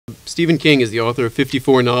Stephen King is the author of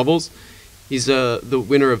 54 novels. He's the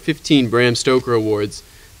winner of 15 Bram Stoker Awards,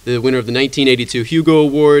 the winner of the 1982 Hugo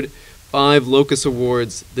Award, 5 Locus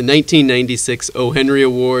Awards, the 1996 O. Henry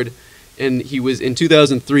Award, and he was, in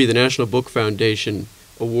 2003, the National Book Foundation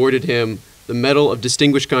awarded him the Medal of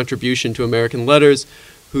Distinguished Contribution to American Letters,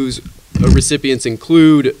 whose recipients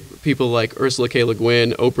include people like Ursula K. Le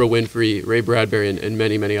Guin, Oprah Winfrey, Ray Bradbury, and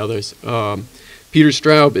many, many others. Peter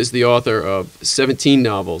Straub is the author of 17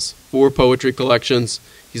 novels, 4 poetry collections.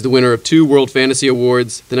 He's the winner of 2 World Fantasy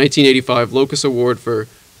Awards, the 1985 Locus Award for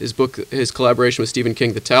his collaboration with Stephen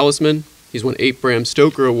King, The Talisman. He's won 8 Bram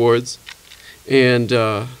Stoker Awards. And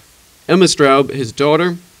Emma Straub, his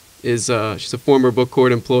daughter, she's a former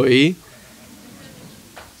BookCourt employee.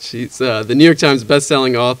 She's the New York Times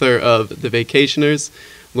bestselling author of The Vacationers,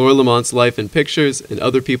 Laura Lamont's Life and Pictures, and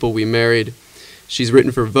Other People We Married. She's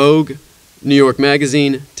written for Vogue, New York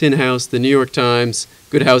Magazine, Tin House, The New York Times,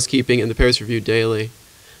 Good Housekeeping, and the Paris Review Daily.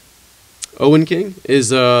 Owen King is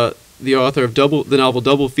the author of the novel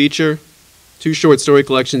Double Feature, 2 short story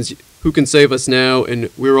collections, Who Can Save Us Now and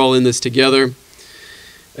We're All in This Together,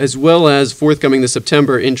 as well as forthcoming this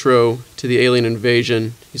September Intro to the Alien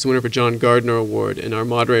Invasion. He's the winner of a John Gardner Award, and our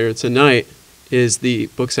moderator tonight is the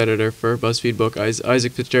books editor for BuzzFeed Book,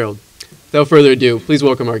 Isaac Fitzgerald. Without further ado, please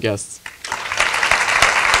welcome our guests.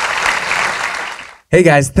 Hey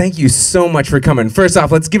guys, thank you so much for coming. First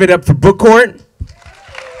off, let's give it up for BookCourt.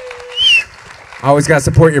 Always got to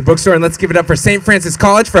support your bookstore, and let's give it up for St. Francis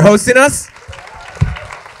College for hosting us.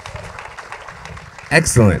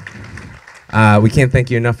 Excellent. We can't thank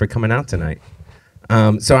you enough for coming out tonight.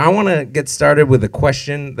 So I want to get started with a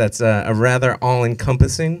question that's a rather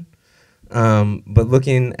all-encompassing, but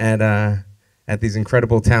looking at these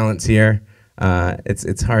incredible talents here,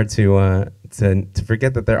 it's hard to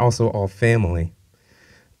forget that they're also all family.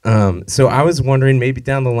 So I was wondering, maybe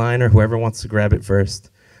down the line, or whoever wants to grab it first,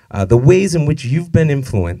 the ways in which you've been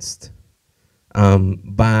influenced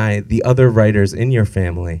by the other writers in your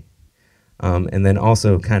family, and then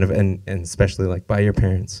also kind of, and especially like by your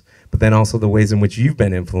parents, but then also the ways in which you've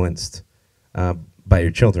been influenced by your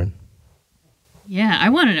children. Yeah, I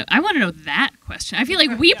want to know that question. I feel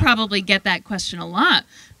like we probably get that question a lot,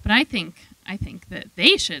 but I think that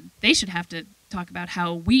they should have to talk about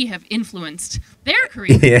how we have influenced their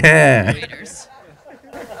career. Yeah. Readers.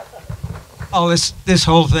 Oh, this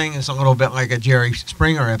whole thing is a little bit like a Jerry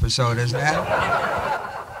Springer episode, isn't it?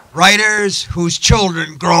 Writers whose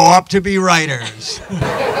children grow up to be writers.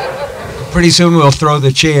 Pretty soon we'll throw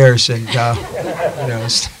the chairs and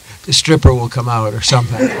the stripper will come out or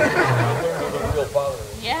something.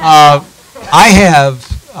 Yeah. I have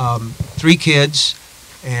 3 kids,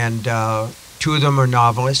 and 2 of them are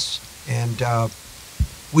novelists, and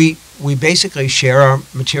we basically share our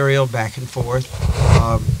material back and forth.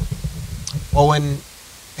 Owen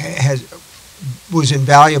was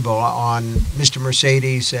invaluable on Mr.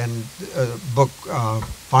 Mercedes and book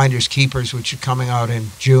Finders Keepers, which are coming out in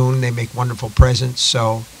June. They make wonderful presents,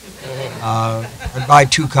 so I'd buy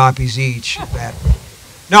 2 copies each of that.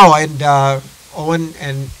 No, and Owen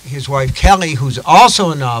and his wife Kelly, who's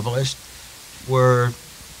also a novelist, were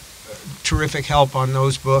terrific help on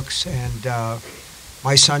those books, and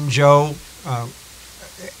my son Joe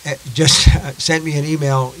just sent me an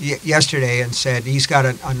email yesterday and said he's got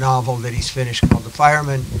a novel that he's finished called The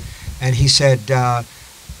Fireman, and he said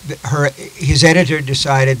his editor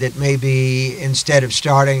decided that maybe instead of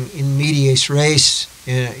starting in medias res,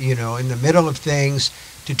 in the middle of things,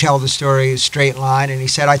 to tell the story a straight line, and he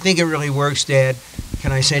said, I think it really works, Dad.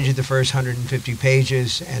 Can I send you the first 150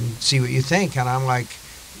 pages and see what you think? And I'm like,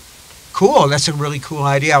 cool, that's a really cool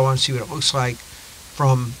idea. I want to see what it looks like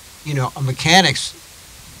from a mechanic's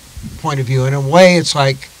point of view. In a way, it's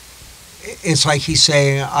like he's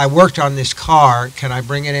saying, I worked on this car, can I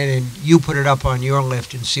bring it in and you put it up on your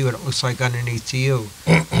lift and see what it looks like underneath to you?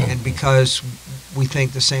 And because we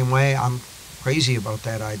think the same way, I'm crazy about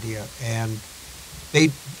that idea. And they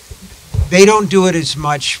don't do it as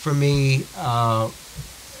much for me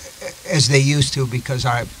as they used to, because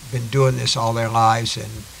I've been doing this all their lives and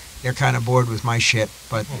they're kind of bored with my shit.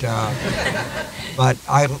 But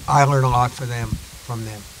I learn a lot from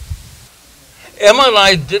them. Emma and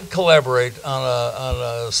I did collaborate on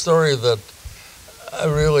a story that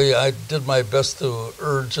I did my best to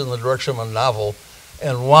urge in the direction of a novel,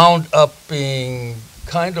 and wound up being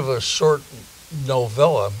kind of a short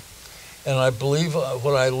novella. And I believe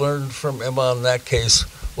what I learned from Emma in that case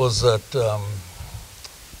was that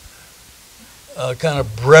kind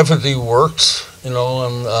of brevity works, and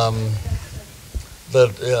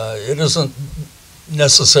that it isn't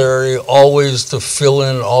necessary always to fill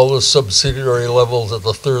in all the subsidiary levels at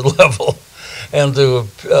the third level, and to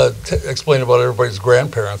explain about everybody's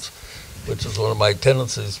grandparents, which is one of my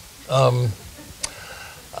tendencies. The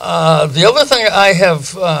other thing I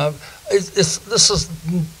have, this is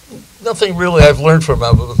nothing really I've learned from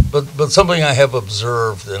Emma, but something I have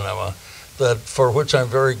observed in Emma, that for which I'm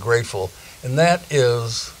very grateful, and that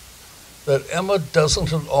is that Emma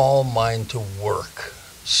doesn't at all mind to work.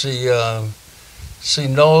 She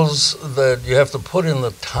knows that you have to put in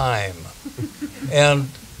the time, and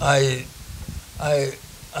I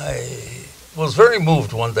was very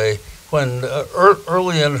moved one day when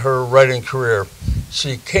early in her writing career,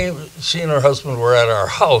 she and her husband were at our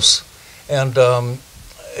house, and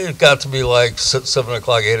it got to be like 7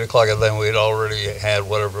 o'clock, 8 o'clock, and then we'd already had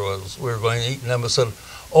whatever it was we were going to eat, and Emma said,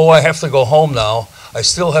 "Oh, I have to go home now. I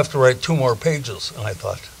still have to write 2 more pages." And I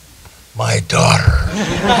thought, my daughter.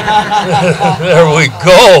 There we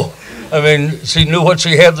go. I mean, she knew what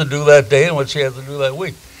she had to do that day and what she had to do that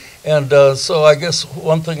week. And so I guess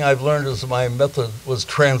one thing I've learned is my method was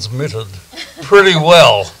transmitted pretty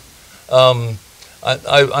well.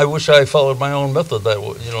 I wish I followed my own method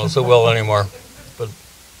so well anymore. But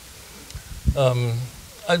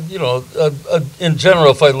in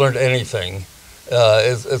general, if I learned anything,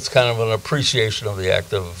 it's kind of an appreciation of the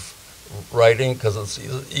act of writing, because it's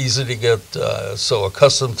easy to get so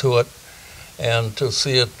accustomed to it, and to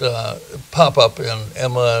see it pop up in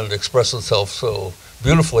Emma and express itself so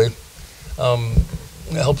beautifully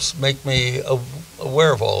helps make me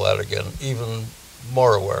aware of all that again, even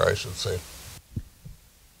more aware, I should say.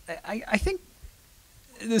 I think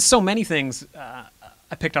there's so many things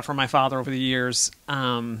I picked up from my father over the years.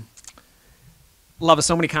 Love of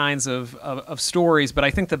so many kinds of stories, but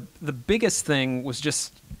I think the biggest thing was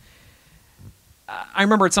just, I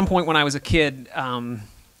remember at some point when I was a kid, I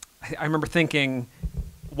remember thinking,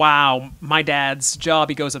 wow, my dad's job,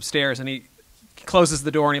 he goes upstairs and he closes the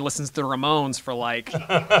door and he listens to the Ramones for like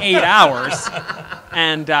 8 hours.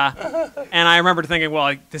 And I remember thinking,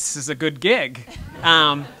 well, this is a good gig.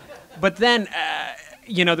 But then,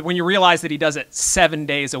 when you realize that he does it 7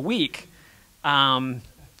 days a week, and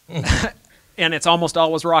it's almost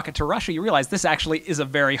always Rocket to Russia, you realize this actually is a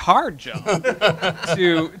very hard job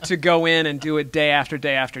to go in and do it day after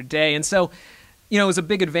day after day. And so, it was a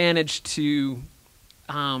big advantage to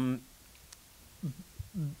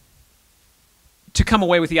come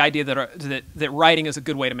away with the idea that writing is a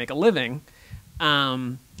good way to make a living.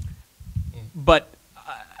 But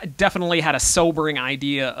I definitely had a sobering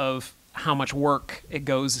idea of how much work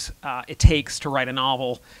it takes to write a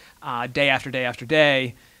novel day after day after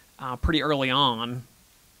day. Pretty early on.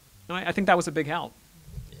 I think that was a big help.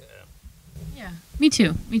 Yeah, me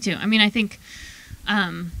too. I mean, I think,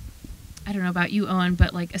 I don't know about you, Owen,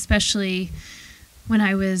 but especially when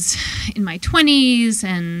I was in my 20s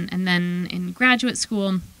and then in graduate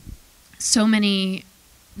school, so many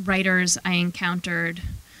writers I encountered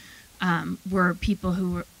were people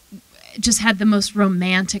who just had the most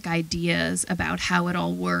romantic ideas about how it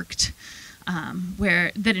all worked.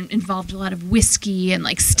 That involved a lot of whiskey and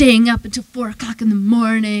staying up until 4 o'clock in the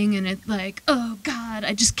morning, and it's oh God,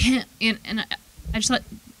 I just can't. And I just thought,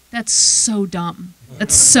 that's so dumb.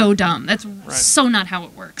 That's so dumb. That's so not how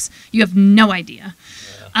it works. You have no idea.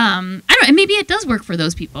 Yeah. I don't know. And maybe it does work for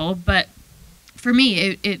those people, but for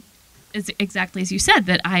me, it is exactly as you said,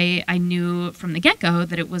 that I knew from the get-go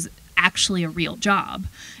that it was actually a real job,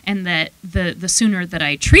 and that the sooner that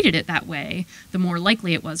I treated it that way, the more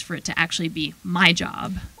likely it was for it to actually be my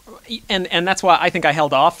job. And that's why I think I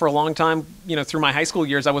held off for a long time. Through my high school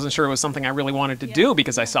years, I wasn't sure it was something I really wanted to do,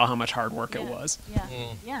 because I saw how much hard work it was. Yeah,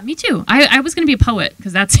 yeah, me too. I was going to be a poet,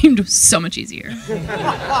 because that seemed so much easier.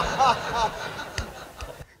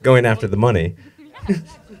 Going after the money.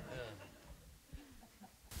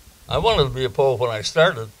 I wanted to be a poet when I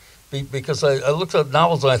started, because I looked at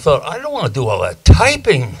novels and I thought, I don't want to do all that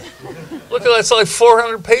typing. Look at that, it's like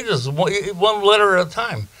 400 pages, one letter at a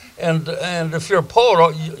time. And if you're a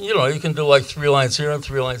poet, you can do 3 lines here and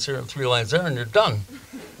 3 lines here and 3 lines there, and you're done.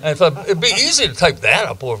 And I thought it'd be easy to type that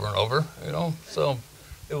up over and over, So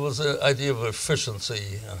it was an idea of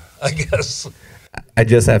efficiency, I guess. I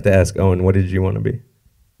just have to ask Owen, what did you want to be?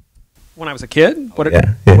 When I was a kid, what did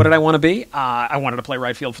I want to be? I wanted to play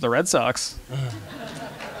right field for the Red Sox.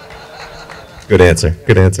 Good answer.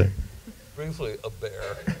 Good answer. Briefly, a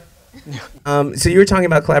bear. So you were talking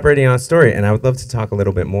about collaborating on a story, and I would love to talk a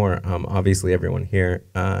little bit more. Obviously, everyone here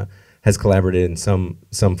has collaborated in some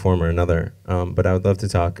form or another, but I would love to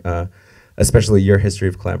talk, especially your history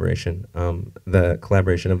of collaboration, the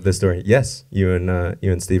collaboration of this story. Yes, you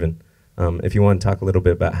and Stephen. If you want to talk a little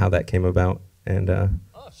bit about how that came about, And Oh,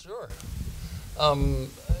 sure.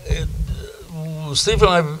 Steve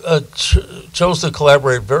and I chose to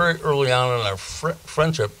collaborate very early on in our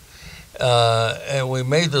friendship, and we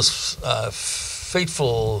made this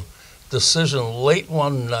fateful decision late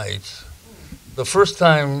one night. The first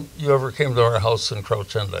time you ever came to our house in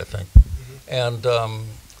Crouch End, I think. And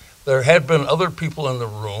there had been other people in the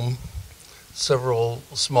room, several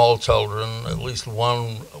small children, at least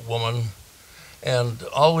one woman, and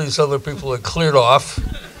all these other people had cleared off,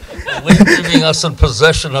 leaving us in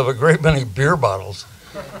possession of a great many beer bottles.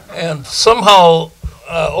 And somehow,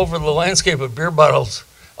 over the landscape of beer bottles,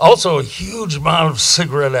 also a huge amount of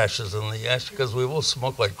cigarette ashes in the ash, because we will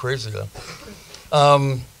smoke like crazy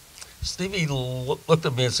then. Stevie looked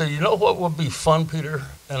at me and said, "You know what would be fun, Peter?"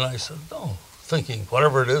 And I said, "No," thinking,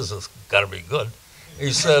 whatever it is, it's got to be good.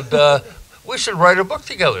 He said, "We should write a book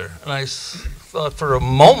together." And I thought for a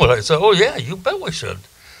moment, I said, "Oh yeah, you bet we should."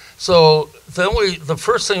 So then the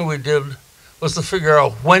first thing we did was to figure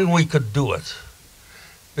out when we could do it,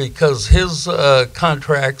 because his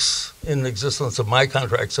contracts in existence and my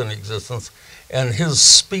contracts in existence, and his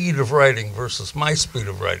speed of writing versus my speed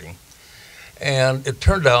of writing. And it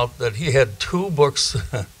turned out that he had 2 books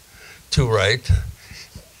to write.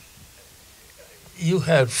 You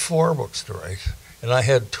had 4 books to write, and I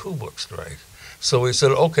had 2 books to write. So we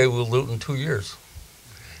said, okay, we'll do it in 2 years.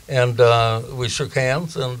 And we shook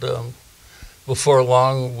hands, and before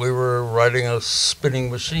long, we were writing a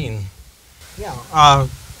spinning machine. Yeah,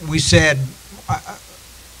 we said,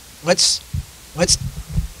 let's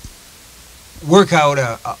work out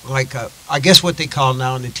I guess what they call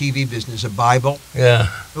now in the TV business, a Bible. Yeah.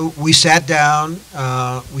 We sat down,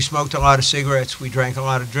 we smoked a lot of cigarettes, we drank a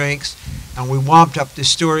lot of drinks, and we womped up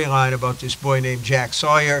this storyline about this boy named Jack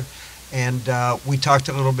Sawyer, and we talked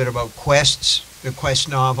a little bit about quests, the Quest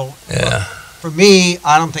novel. Yeah. For me,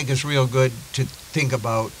 I don't think it's real good to think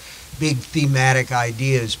about big thematic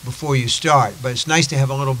ideas before you start, but it's nice to have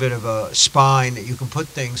a little bit of a spine that you can put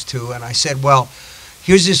things to. And I said, well,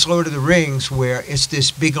 here's this Lord of the Rings where it's this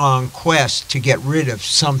big long quest to get rid of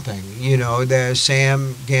something. You know, there's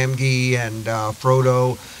Sam, Gamgee, and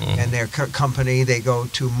Frodo and their company. They go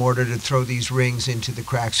to Mordor to throw these rings into the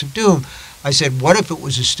cracks of doom. I said, what if it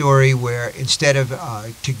was a story where instead of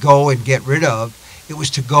to go and get rid of, it was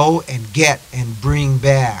to go and get and bring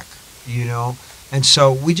back, you know? And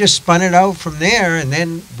so we just spun it out from there, and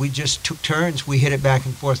then we just took turns. We hit it back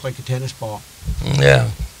and forth like a tennis ball. Yeah.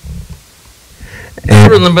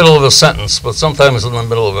 We're in the middle of a sentence, but sometimes in the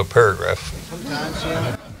middle of a paragraph. Sometimes,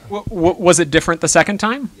 yeah. Was it different the second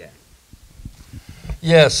time? Yeah.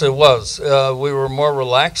 Yes, it was. We were more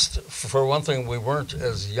relaxed. For one thing, we weren't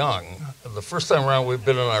as young. The first time around, we've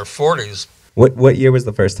been in our 40s. What year was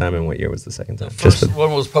the first time and what year was the second time? The first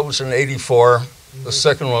one was published in '84. The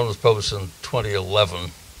second one was published in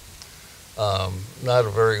 2011. Not a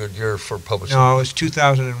very good year for publishing. No, it was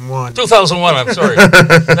 2001. 2001, I'm sorry.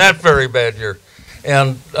 That very bad year.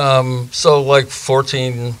 And so like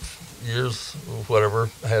 14 years, whatever,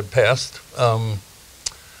 had passed.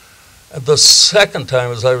 The second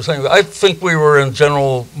time, as I was saying, I think we were in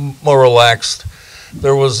general more relaxed.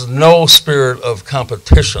 There was no spirit of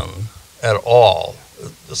competition at all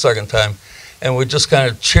the second time. And we just kind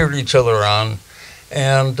of cheered each other on.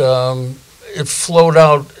 And it flowed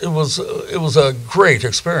out. It was a great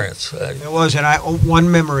experience. It was, and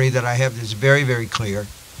one memory that I have that's very, very clear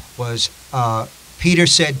was Peter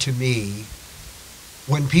said to me,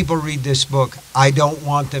 when people read this book, I don't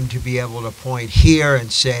want them to be able to point here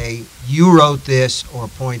and say, you wrote this, or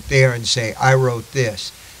point there and say, I wrote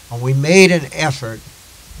this. And we made an effort.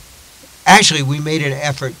 Actually, we made an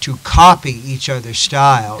effort to copy each other's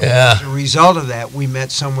style. Yeah. As a result of that, we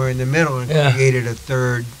met somewhere in the middle and Yeah. created a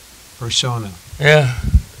third persona. Yeah,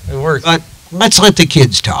 it worked. But let's let the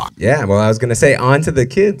kids talk. Yeah, well, I was going to say, on to the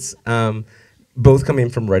kids. Both coming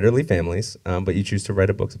from writerly families, but you choose to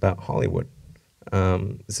write books about Hollywood.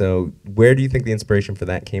 So where do you think the inspiration for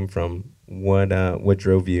that came from? What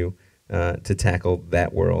drove you to tackle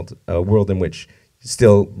that world, a world in which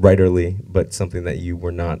still writerly, but something that you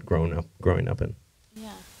were not growing up in?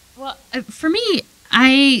 Yeah. Well, for me,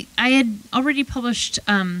 I had already published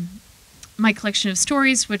my collection of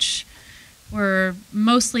stories, which were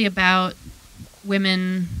mostly about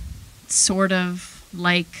women sort of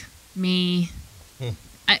like me,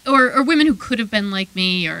 or women who could have been like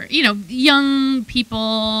me, or, you know, young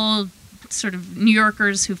people, sort of New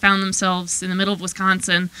Yorkers who found themselves in the middle of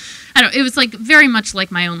Wisconsin. I don't know, it was like very much like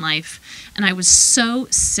my own life. And I was so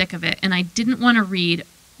sick of it, and I didn't want to read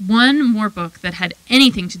one more book that had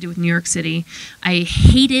anything to do with New York City. I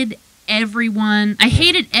hated everyone. I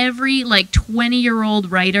hated every like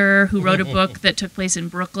 20-year-old writer who wrote a book that took place in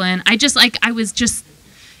Brooklyn. It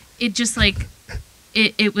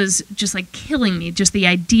was just like killing me, just the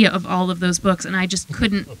idea of all of those books, and I just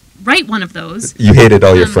couldn't write one of those. You hated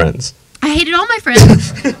all your friends. I hated all my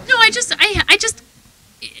friends. No,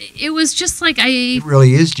 it was just like It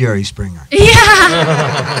really is Jerry Springer.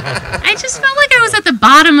 Yeah. I just felt like I was at the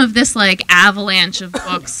bottom of this like avalanche of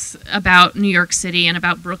books about New York City and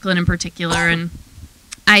about Brooklyn in particular, and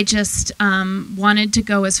I just wanted to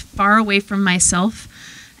go as far away from myself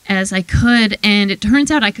as I could, and it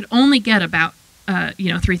turns out I could only get about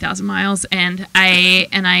 3,000 miles, and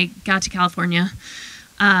I got to California,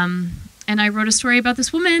 and I wrote a story about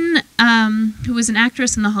this woman who was an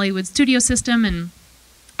actress in the Hollywood studio system, and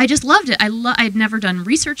I just loved it. I had never done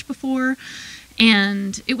research before,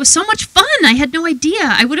 and it was so much fun. I had no idea.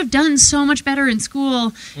 I would have done so much better in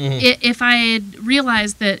school if I had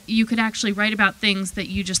realized that you could actually write about things that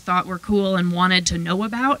you just thought were cool and wanted to know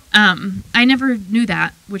about. I never knew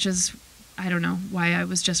that, which is, I don't know why I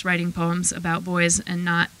was just writing poems about boys and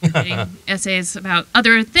not writing essays about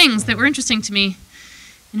other things that were interesting to me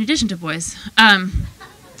in addition to boys.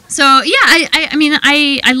 So yeah,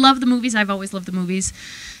 I love the movies. I've always loved the movies.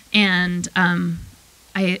 And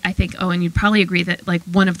I think, Owen, you'd probably agree that like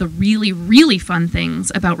one of the really, really fun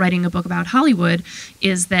things about writing a book about Hollywood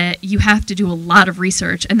is that you have to do a lot of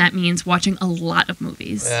research, and that means watching a lot of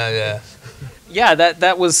movies. Yeah.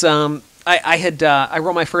 That was I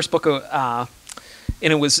wrote my first book, and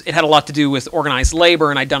it had a lot to do with organized labor,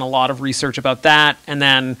 and I'd done a lot of research about that, and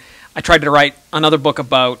then I tried to write another book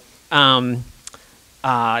about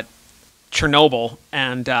Chernobyl,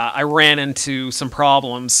 and I ran into some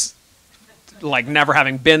problems, like never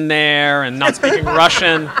having been there and not speaking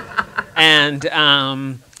Russian, and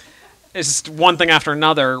it's just one thing after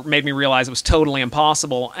another made me realize it was totally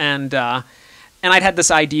impossible. And I'd had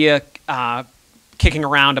this idea kicking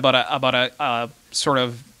around about a sort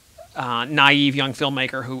of naive young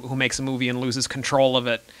filmmaker who makes a movie and loses control of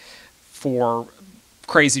it for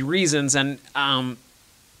crazy reasons, and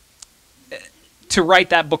to write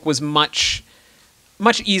that book was much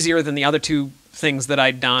easier than the other two things that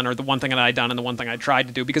I'd done, or the one thing that I'd done and the one thing I tried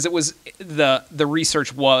to do, because it was the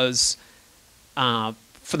research was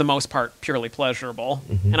for the most part purely pleasurable.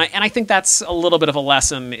 Mm-hmm. And I think that's a little bit of a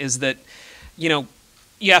lesson, is that you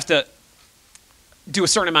have to do a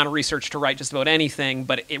certain amount of research to write just about anything,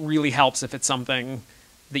 but it really helps if it's something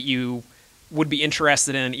that you would be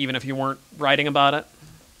interested in even if you weren't writing about it.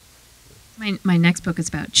 My next book is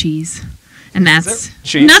about cheese. And that's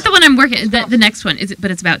cheese? Not the one I'm working. The next one is,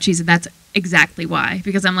 but it's about cheese, and that's exactly why.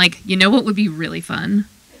 Because I'm like, what would be really fun?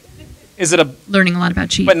 Is it learning a lot about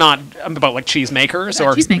cheese? But not about like cheese makers,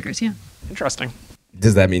 or cheese makers? Yeah. Interesting.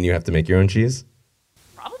 Does that mean you have to make your own cheese?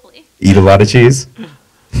 Probably. Eat a lot of cheese?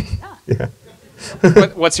 Yeah.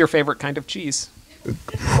 What's your favorite kind of cheese?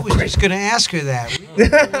 I was just going to ask her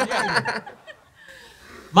that.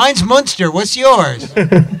 Mine's Munster. What's yours?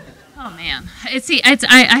 Oh man,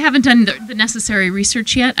 I haven't done the necessary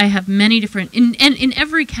research yet. I have many different in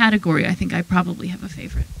every category. I think I probably have a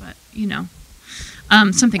favorite, but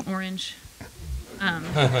something orange.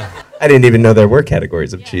 I didn't even know there were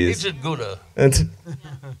categories of cheese. It's Gouda.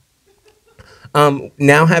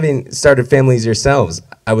 Now, having started families yourselves,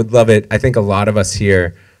 I would love it. I think a lot of us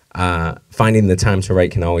here, finding the time to write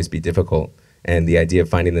can always be difficult, and the idea of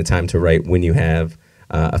finding the time to write when you have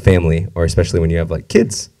a family, or especially when you have like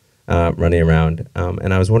kids running around.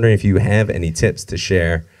 And I was wondering if you have any tips to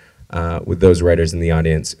share with those writers in the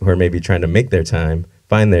audience who are maybe trying to make their time,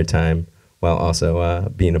 find their time, while also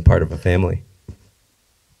being a part of a family.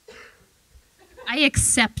 I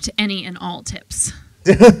accept any and all tips.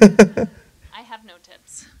 I have no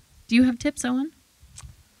tips. Do you have tips, Owen?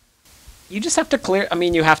 You just have to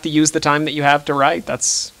you have to use the time that you have to write.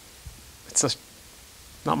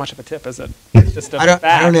 Not much of a tip, is it? It's just I don't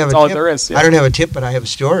have That's a all tip. there is. Yeah. I don't have a tip, but I have a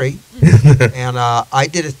story. And I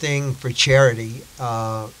did a thing for charity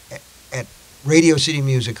at Radio City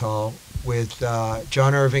Music Hall with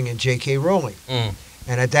John Irving and J.K. Rowling. Mm.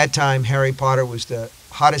 And at that time, Harry Potter was the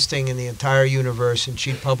hottest thing in the entire universe, and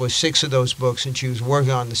she'd published 6 of those books, and she was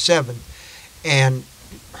working on the 7th. And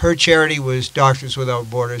her charity was Doctors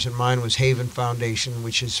Without Borders, and mine was Haven Foundation,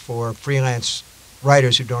 which is for freelance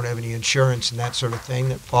writers who don't have any insurance and that sort of thing,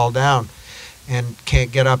 that fall down and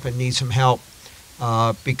can't get up and need some help,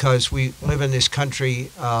 because we live in this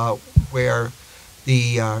country where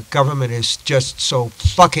the government is just so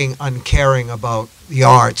fucking uncaring about the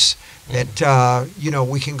arts that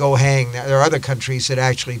we can go hang. There are other countries that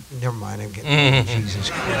actually, never mind, I'm getting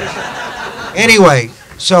Jesus Christ. Anyway,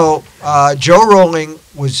 so Joe Rowling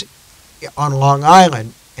was on Long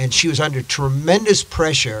Island, and she was under tremendous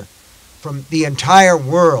pressure from the entire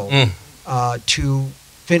world to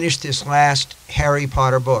finish this last Harry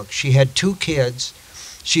Potter book. She had 2 kids.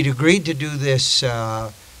 She'd agreed to do this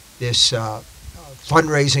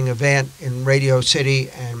fundraising event in Radio City,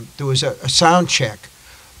 and there was a sound check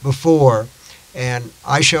before, and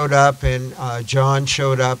I showed up, and John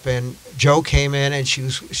showed up, and Joe came in, and she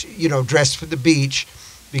was, dressed for the beach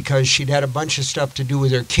because she'd had a bunch of stuff to do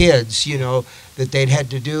with her kids, that they'd had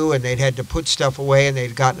to do, and they'd had to put stuff away, and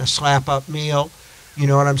they'd gotten a slap-up meal, you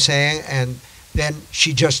know what I'm saying? And then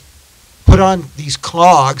she just put on these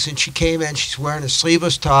clogs, and she came in, she's wearing a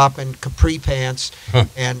sleeveless top and capri pants,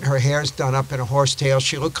 and her hair's done up in a horsetail.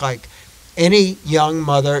 She looked like any young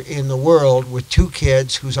mother in the world with 2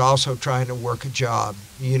 kids who's also trying to work a job,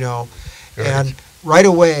 Right. And right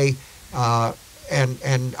away,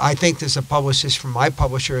 and I think there's a publicist from my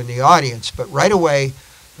publisher in the audience, but right away,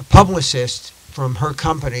 the publicist from her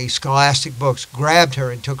company, Scholastic Books, grabbed her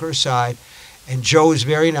and took her aside, and Joe was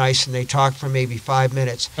very nice, and they talked for maybe 5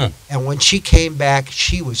 minutes. And when she came back,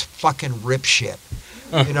 she was fucking rip shit.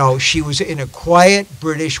 She was in a quiet,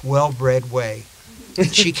 British, well-bred way.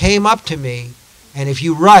 And she came up to me, and if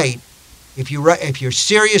you're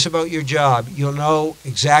serious about your job, you'll know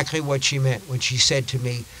exactly what she meant when she said to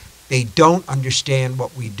me, "They don't understand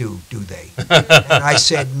what we do they?" And I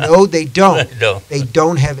said, "No, they don't. They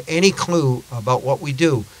don't have any clue about what we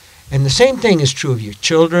do." And the same thing is true of your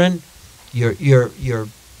children,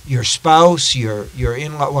 your spouse, your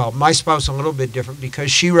in-law. Well, my spouse a little bit different because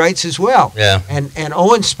she writes as well. Yeah. And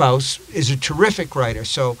Owen's spouse is a terrific writer.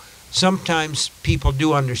 So sometimes people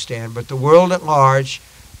do understand, but the world at large,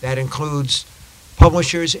 that includes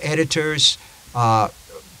publishers, editors,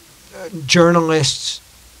 journalists,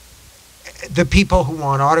 the people who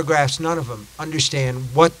want autographs, none of them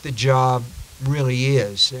understand what the job really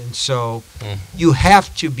is. And so you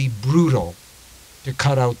have to be brutal to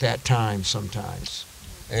cut out that time sometimes.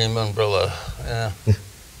 Amen, brother. Yeah.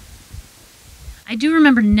 I do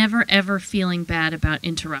remember never ever feeling bad about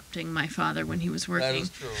interrupting my father when he was working. That is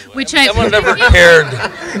true. Which Emma never cared.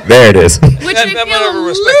 There it is. Which I Emma feel never a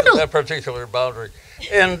respected little. that particular boundary.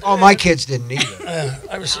 And Oh, my kids didn't either.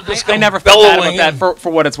 I was just I never felt bad about that.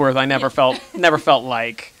 For what it's worth, I never felt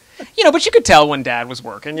like, but you could tell when Dad was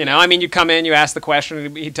working. I mean, you come in, you ask the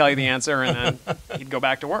question, he'd tell you the answer, and then he'd go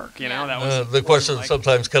back to work. That was the question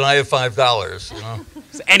sometimes, can I have $5?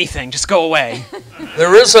 anything, just go away.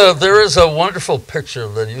 There is a wonderful picture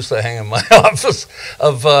that used to hang in my office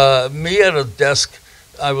of me at a desk.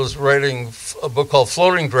 I was writing a book called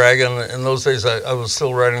Floating Dragon. In those days, I was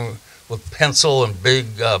still writing with pencil and big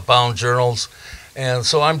bound journals. And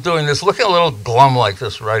so I'm doing this, looking a little glum like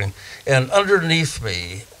this, writing. And underneath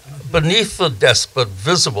me, beneath the desk but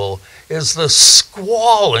visible, is this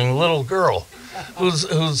squalling little girl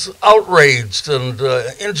who's outraged and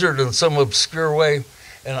injured in some obscure way.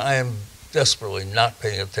 And I am desperately not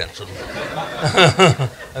paying attention.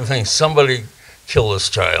 I'm thinking, somebody kill this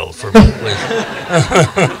child for me, please.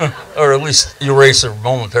 Or at least erase her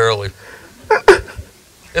momentarily.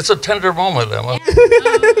 It's a tender moment, Emma.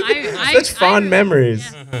 Such fond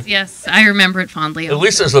memories. Yes, I remember it fondly. At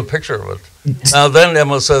least there's a picture of it. Now then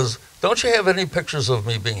Emma says, don't you have any pictures of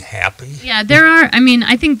me being happy? Yeah, there are. I mean,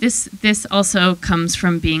 I think this also comes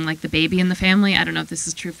from being like the baby in the family. I don't know if this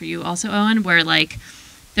is true for you also, Owen, where like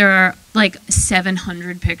there are like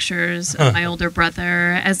 700 pictures of my older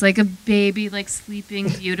brother as like a baby, like sleeping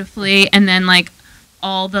beautifully, and then like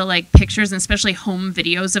all the like pictures and especially home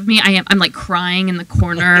videos of me, I'm like crying in the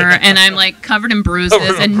corner and I'm like covered in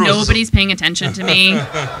bruises and nobody's paying attention to me.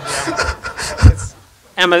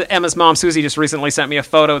 Emma's mom, Susie, just recently sent me a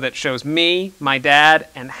photo that shows me, my dad,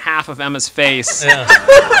 and half of Emma's face in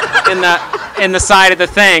the side of the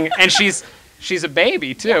thing, and she's a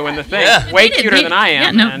baby too in the thing, way cuter than I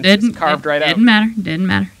am. Yeah, no, and didn't carved right out. Didn't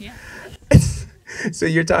matter. Yeah. So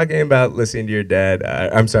you're talking about listening to your dad.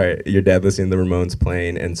 I'm sorry, your dad listening to the Ramones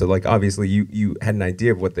playing, and so like obviously you had an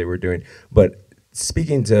idea of what they were doing. But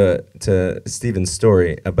speaking to Stephen's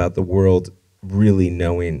story about the world really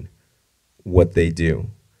knowing what they do,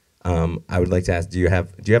 I would like to ask: do you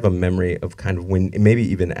have a memory of kind of when, maybe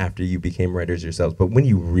even after you became writers yourselves, but when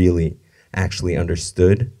you really actually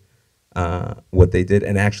understood what they did?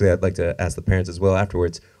 And actually, I'd like to ask the parents as well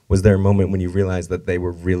afterwards. Was there a moment when you realized that they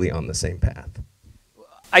were really on the same path?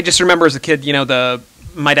 I just remember as a kid,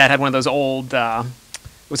 my dad had one of those old, it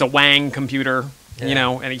was a Wang computer,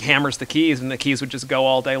 and he hammers the keys, and the keys would just go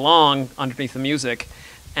all day long underneath the music.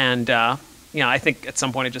 And, I think at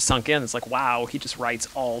some point it just sunk in. It's like, wow, he just writes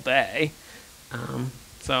all day. And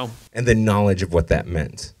the knowledge of what that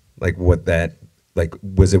meant, like what that Like,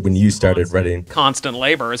 was it when you started writing? Constant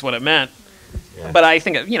labor is what it meant. Yeah. But I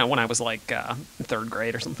think, you know, when I was like third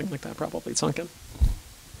grade or something like that, probably it sunk in.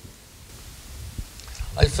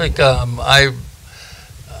 I think I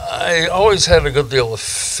always had a good deal of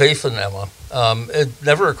faith in Emma. It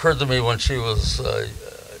never occurred to me when she was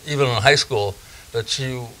even in high school that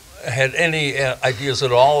she had any ideas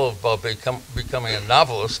at all about becoming a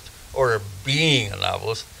novelist or being a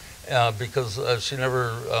novelist, because she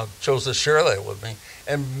never chose to share that with me,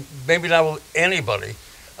 and maybe not with anybody.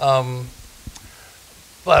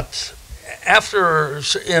 But after,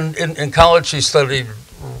 in college, she studied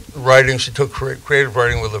writing. She took creative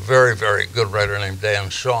writing with a very, very good writer named Dan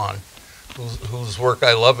Shawn, whose work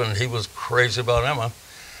I love, and he was crazy about Emma.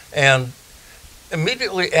 And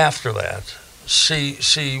immediately after that, she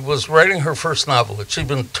was writing her first novel that she'd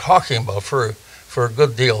been talking about for a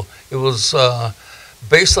good deal. It was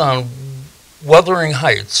based on Wuthering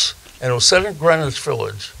Heights, and it was set in Greenwich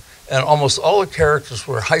Village, and almost all the characters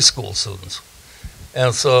were high school students.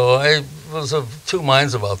 And so I was of two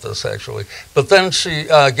minds about this, actually. But then she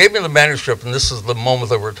gave me the manuscript, and this is the moment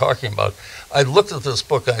that we're talking about. I looked at this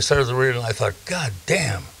book, and I started to read it, and I thought, God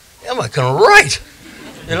damn, Emma can write.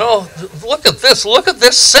 You know, look at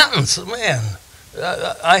this sentence, man.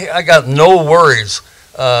 I got no worries.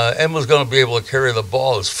 Emma's going to be able to carry the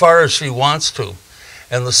ball as far as she wants to.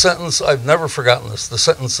 And the sentence, I've never forgotten this, the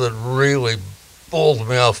sentence that really bowled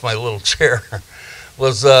me off my little chair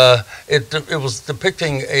was, it was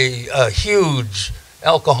depicting a huge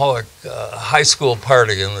alcoholic high school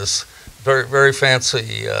party in this very, very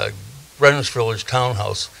fancy Greenwich Village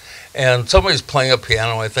townhouse. And somebody's playing a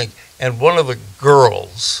piano, I think, and one of the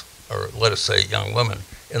girls, or let us say young women,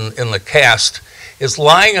 in the cast is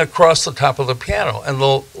lying across the top of the piano. And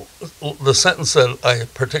the sentence that I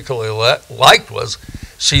particularly liked was,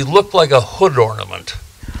 she looked like a hood ornament.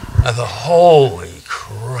 I thought, holy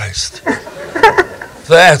Christ.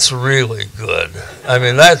 That's really good. I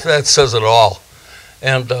mean, that says it all.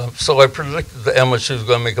 And so I predicted to Emma she was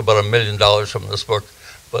going to make about $1 million from this book,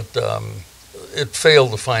 but it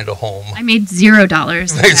failed to find a home. I made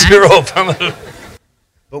 $0. Made zero from it.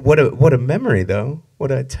 But what a memory, though.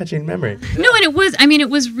 What a touching memory. No, and it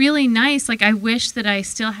was really nice. Like, I wish that I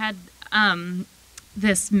still had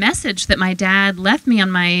this message that my dad left me on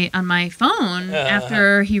my phone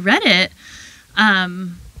after he read it.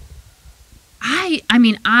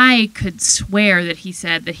 I could swear that he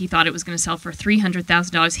said that he thought it was going to sell for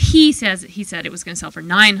 $300,000. He said it was going to sell for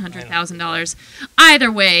 $900,000.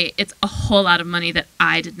 Either way, it's a whole lot of money that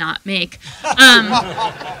I did not make.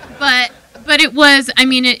 But it was, I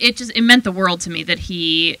mean, it meant the world to me that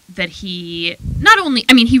he not only,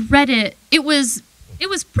 I mean, he read it. It was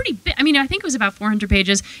pretty big. I mean, I think it was about 400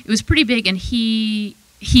 pages. It was pretty big, and he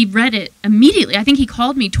read it immediately. I think he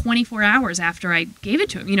called me 24 hours after I gave it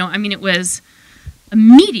to him. You know, I mean, it was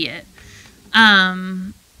immediate.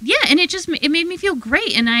 Yeah, and it made me feel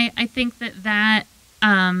great. And I think that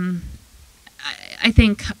I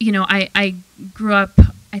think, you know, I grew up,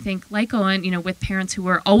 I think, like Owen, you know, with parents who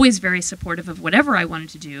were always very supportive of whatever I wanted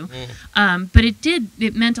to do. But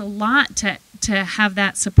it meant a lot to have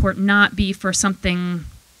that support not be for something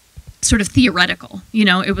sort of theoretical. You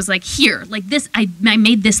know, it was like, here, like this, I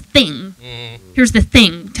made this thing. Here's the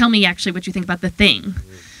thing. Tell me actually what you think about the thing.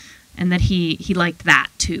 And that he liked that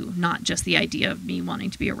too, not just the idea of me wanting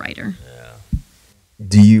to be a writer. Yeah.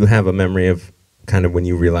 Do you have a memory of kind of when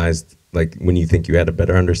you realized, like, when you think you had a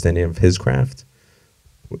better understanding of his craft?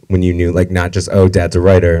 When you knew, like, not just, oh, Dad's a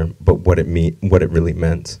writer, but what it really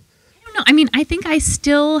meant? I don't know. I mean, I think I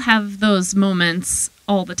still have those moments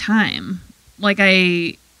all the time. Like,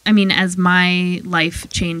 I mean, as my life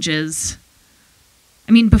changes,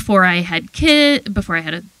 I mean, before I had a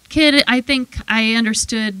kid, I think I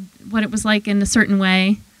understood what it was like in a certain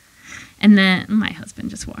way. And then my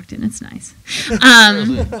husband just walked in. It's nice.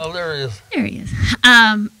 Oh, there he is. There he is.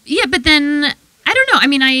 Yeah, but then I don't know. I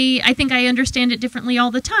mean, I think I understand it differently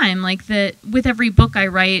all the time. Like, that with every book I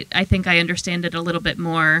write, I think I understand it a little bit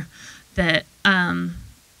more. That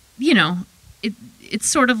you know, it's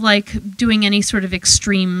sort of like doing any sort of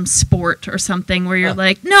extreme sport or something where you're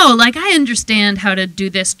like, no, like, I understand how to do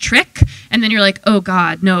this trick. And then you're like, oh,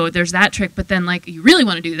 God, no, there's that trick. But then, like, you really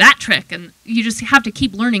want to do that trick. And you just have to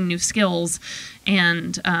keep learning new skills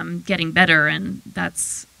and getting better. And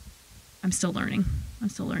I'm still learning.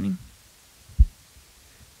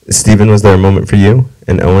 Stephen, was there a moment for you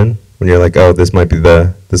and Owen when you're like, oh, this might be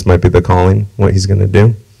the calling, what he's going to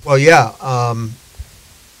do? Well, yeah.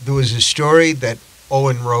 There was a story that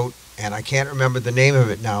Owen wrote, and I can't remember the name of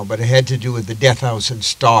it now, but it had to do with the death house in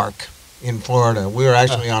Stark in Florida. We were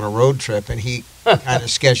actually on a road trip, and he kind of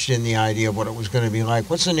sketched in the idea of what it was going to be like.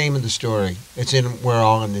 What's the name of the story? It's in We're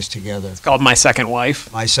All in This Together. It's called My Second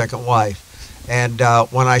Wife. My Second Wife. And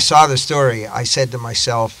when I saw the story, I said to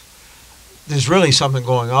myself, there's really something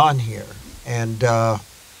going on here. And,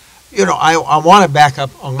 you know, I want to back up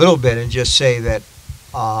a little bit and just say that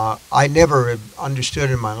I never understood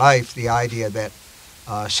in my life the idea that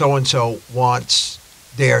so-and-so wants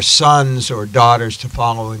their sons or daughters to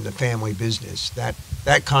follow in the family business.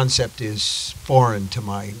 That concept is foreign to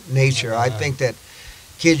my nature. I think that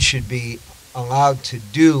kids should be allowed to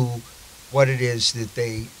do what it is that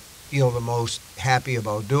they feel the most happy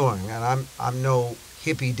about doing. And I'm no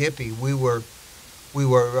hippy dippy. We were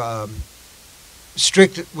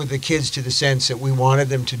strict with the kids to the sense that we wanted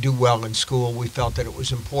them to do well in school. We felt that it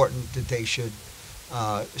was important that they should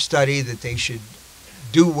study, that they should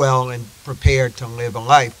do well and prepare to live a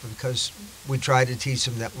life, because we try to teach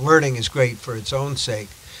them that learning is great for its own sake.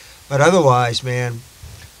 But otherwise, man,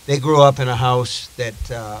 they grew up in a house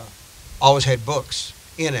that always had books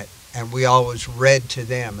in it, and we always read to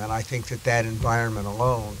them. And I think that that environment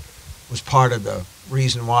alone was part of the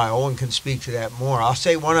reason why. Owen can speak to that more. I'll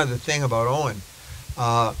say one other thing about Owen.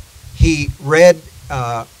 He read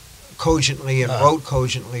cogently and wrote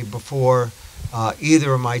cogently before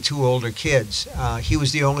either of my two older kids. He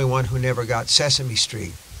was the only one who never got Sesame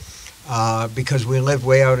Street because we lived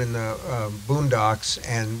way out in the boondocks,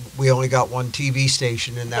 and we only got one TV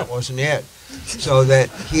station, and that wasn't it. So that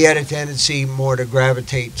he had a tendency more to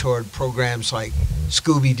gravitate toward programs like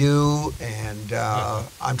Scooby-Doo, and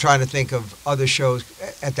I'm trying to think of other shows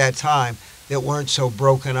at that time that weren't so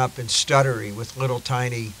broken up and stuttery with little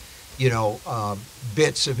tiny, you know,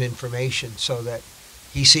 bits of information, so that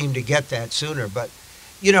he seemed to get that sooner. But,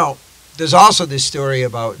 you know, there's also this story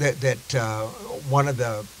about that one of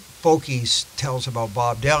the folkies tells about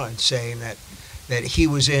Bob Dylan, saying that he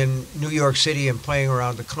was in New York City and playing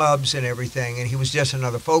around the clubs and everything, and he was just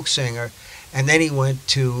another folk singer. And then he went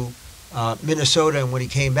to Minnesota, and when he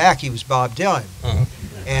came back, he was Bob Dylan.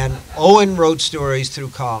 And Owen wrote stories through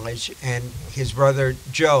college, and his brother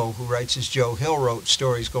Joe, who writes as Joe Hill, wrote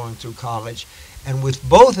stories going through college. And with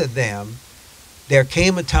both of them, there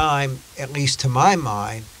came a time, at least to my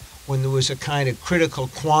mind, when there was a kind of critical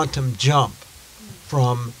quantum jump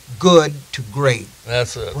from good to great.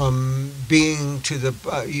 That's it. From being to the,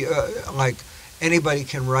 like, anybody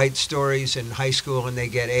can write stories in high school and they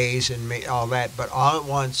get A's and all that, but all at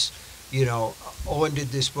once, you know, Owen did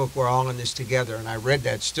this book, We're All in This Together, and I read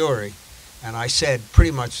that story, and I said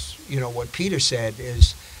pretty much, you know, what Peter said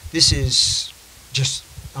is, this is just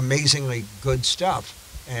amazingly good stuff.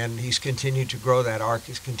 And he's continued to grow, that arc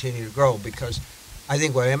has continued to grow, because I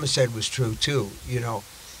think what Emma said was true too. You know,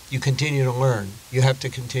 you continue to learn. You have to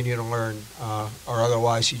continue to learn, or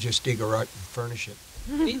otherwise you just dig a rut and furnish it.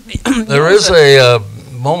 There is a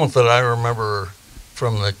moment that I remember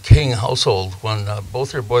from the King household when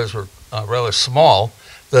both your boys were rather small,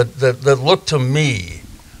 that looked to me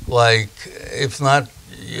like,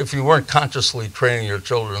 if you weren't consciously training your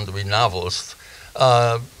children to be novelists,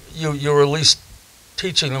 you were at least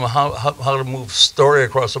teaching them how to move story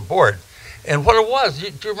across a board. And what it was, do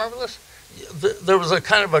you remember this? There was a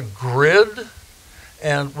kind of a grid,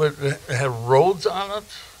 and it had roads on it,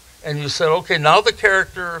 and you said, okay, now the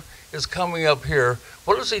character is coming up here.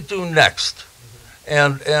 What does he do next?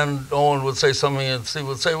 And Owen would say something, and Steve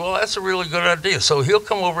would say, well, that's a really good idea. So he'll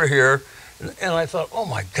come over here, and I thought, oh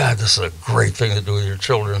my God, this is a great thing to do with your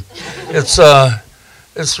children.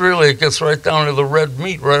 It's really, it gets right down to the red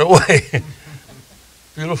meat right away.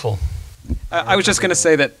 Beautiful. I was just going to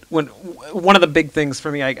say that one of the big things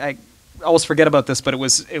for me, I always forget about this, but it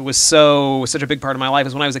was such a big part of my life,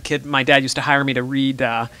 is when I was a kid, my dad used to hire me to read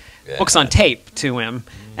books on tape to him,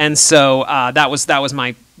 and so that was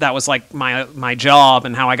like my job,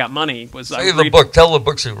 and how I got money was tell the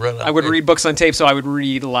books you read. I would read books on tape, so I would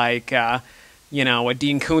read like you know, a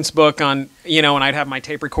Dean Koontz book on, you know, and I'd have my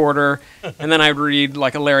tape recorder, and then I'd read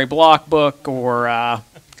like a Larry Block book, or I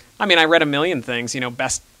mean, I read a million things, you know,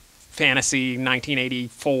 Best Fantasy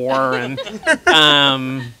 1984, and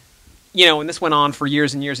you know, and this went on for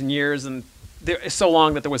years and years and years, and so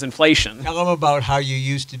long that there was inflation. Tell them about how you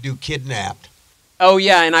used to do Kidnapped. Oh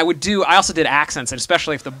yeah, and I also did accents, and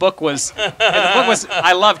especially if the book was,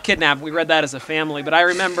 I love Kidnapped. We read that as a family, but I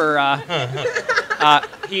remember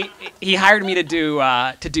he hired me to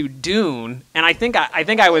do Dune, and I think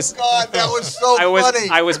I was. God, that was so funny.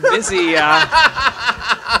 I was busy.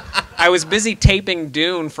 I was busy taping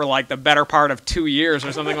Dune for like the better part of 2 years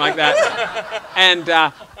or something like that, and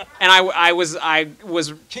I was.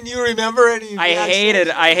 Can you remember any?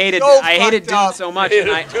 I hated Dune so much,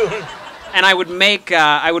 and I would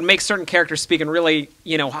make certain characters speak in really,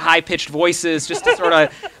 high-pitched voices just to sort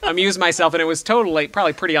of amuse myself, and it was totally,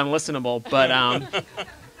 probably pretty unlistenable. But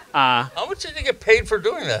how much did you get paid for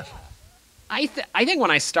doing that? I think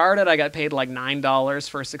when I started, I got paid like $9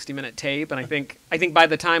 for a 60-minute tape, and I think by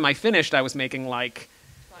the time I finished, I was making like,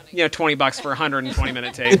 $20 for a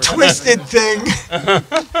 120-minute tape. The twisted thing.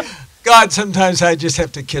 God, sometimes I just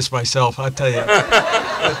have to kiss myself, I'll tell you.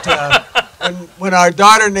 But, when our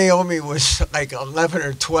daughter Naomi was like 11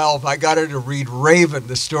 or 12, I got her to read Raven,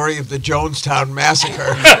 the story of the Jonestown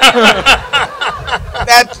Massacre.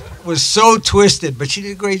 That was so twisted, but she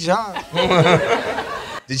did a great job.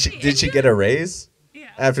 Did she get a raise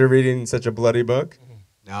after reading such a bloody book?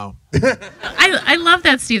 No. I love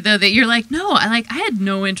that, Steve, though, that you're like, no, I had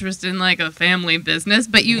no interest in like a family business,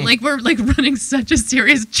 but you were like running such a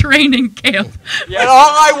serious training camp. Yeah. And all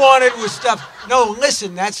I wanted was stuff. No,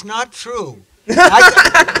 listen, that's not true.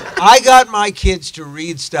 I got my kids to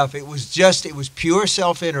read stuff. It was pure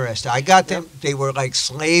self-interest. I got them. They were like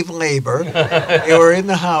slave labor. They were in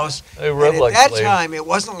the house. They read and like at that slaves. time, it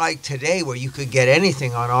wasn't like today where you could get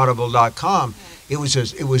anything on Audible.com. It was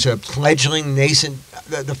a fledgling, nascent.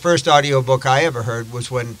 The first audiobook I ever heard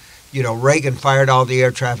was when Reagan fired all the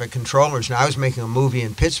air traffic controllers. And I was making a movie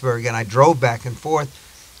in Pittsburgh, and I drove back and forth,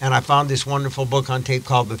 and I found this wonderful book on tape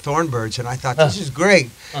called The Thornbirds, and I thought, this is great.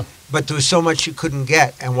 But there was so much you couldn't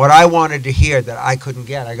get. And what I wanted to hear that I couldn't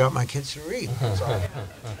get, I got my kids to read. That's all.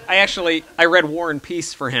 I read War and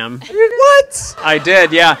Peace for him. What? I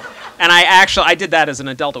did, yeah. And I did that as an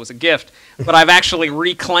adult. It was a gift. But I've actually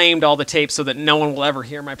reclaimed all the tapes so that no one will ever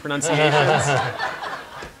hear my pronunciations.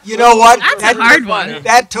 You know what? That's a hard one.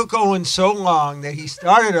 That took Owen so long that he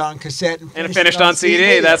started on cassette and finished on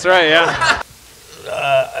CD. That's right, yeah.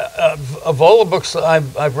 Of all the books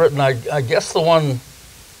I've written, I guess the one,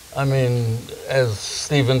 as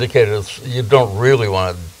Steve indicated, you don't really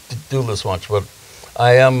want to do this much, but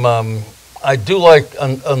I do like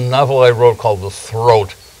a novel I wrote called The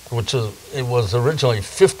Throat, it was originally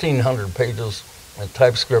 1,500 pages in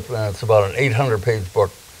typescript, and it's about an 800-page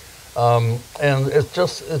book. And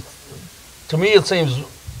to me, it seems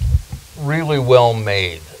really well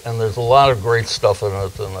made, and there's a lot of great stuff in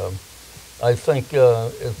it, and I think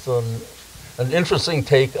it's an interesting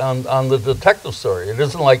take on the detective story. It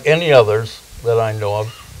isn't like any others that I know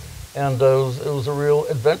of, and it was a real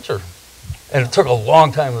adventure. And it took a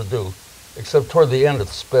long time to do, except toward the end it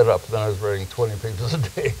sped up. Then I was writing 20 pages a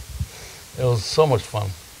day. It was so much fun.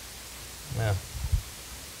 Yeah.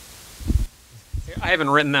 I haven't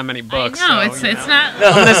written that many books. No, so, it's not.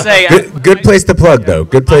 I'm gonna say Good place to plug, though.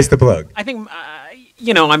 Good place to plug. I think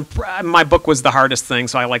my book was the hardest thing,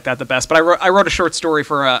 so I like that the best. But I wrote a short story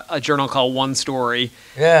for a journal called One Story.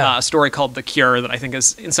 Yeah. A story called The Cure that I think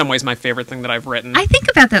is in some ways my favorite thing that I've written. I think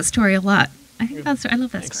about that story a lot. I love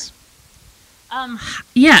that story.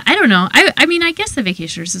 Yeah, I don't know. I guess The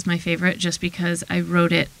Vacationers is my favorite just because I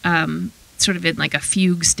wrote it sort of in like a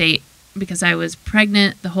fugue state because I was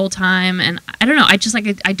pregnant the whole time, and I don't know. I just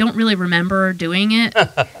I don't really remember doing it.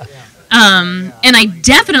 And I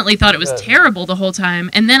definitely thought it was terrible the whole time.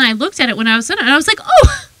 And then I looked at it when I was done, and I was like,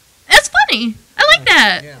 "Oh, that's funny. I like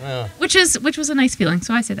that." Yeah. Which was a nice feeling.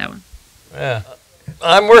 So I say that one. Yeah,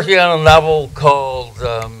 I'm working on a novel called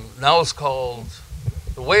now it's called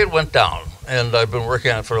The Way It Went Down, and I've been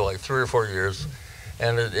working on it for like 3 or 4 years,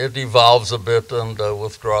 and it evolves a bit and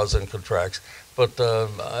withdraws and contracts. But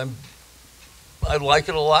I like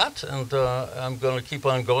it a lot, and I'm going to keep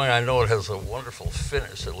on going. I know it has a wonderful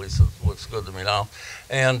finish, at least it looks good to me now.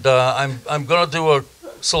 And I'm going to do a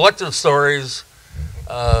selected stories,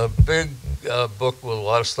 big book with a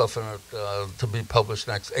lot of stuff in it to be published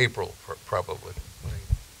next April, probably.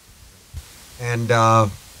 And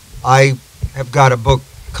I have got a book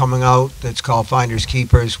coming out that's called Finders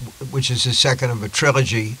Keepers, which is the second of a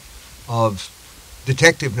trilogy of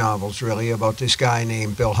detective novels, really, about this guy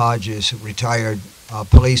named Bill Hodges, a retired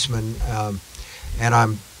policeman, and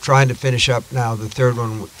I'm trying to finish up now the third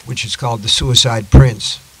one, which is called The Suicide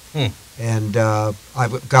Prince. And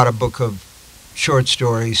I've got a book of short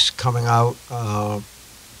stories coming out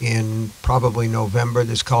in probably November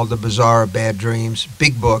that's called The Bazaar of Bad Dreams.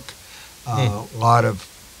 Big book, a lot of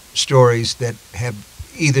stories that have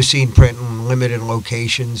either seen print in limited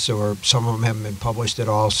locations or some of them haven't been published at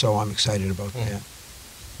all, so I'm excited about that.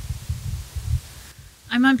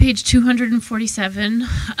 I'm on page 247 of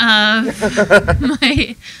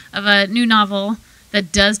a new novel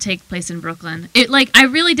that does take place in Brooklyn. I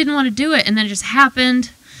really didn't want to do it, and then it just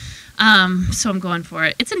happened, so I'm going for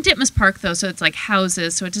it. It's in Ditmas Park, though, so it's like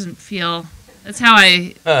houses, so it doesn't feel... That's how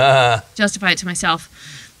I justify it to myself.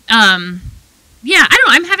 yeah, I don't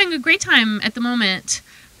know. I'm having a great time at the moment.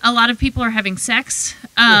 A lot of people are having sex,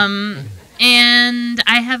 and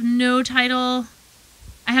I have no title.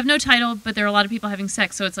 But there are a lot of people having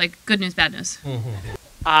sex, so it's like good news, bad news.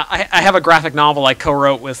 I have a graphic novel I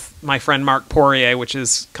co-wrote with my friend Mark Poirier, which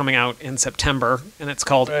is coming out in September, and it's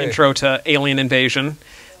called Intro to Alien Invasion,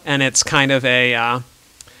 and it's kind of a,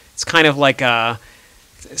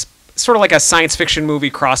 it's sort of like a science fiction movie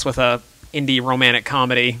crossed with a indie romantic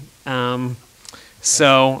comedy.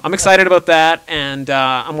 So I'm excited about that, and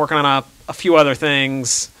I'm working on a few other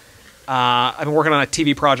things. I've been working on a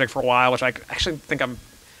TV project for a while, which I actually think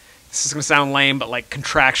this is going to sound lame, but like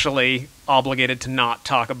contractually obligated to not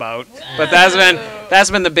talk about. But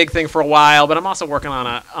that's been the big thing for a while. But I'm also working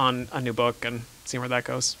on a new book and seeing where that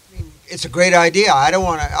goes. It's a great idea. I don't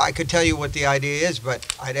want to. I could tell you what the idea is, but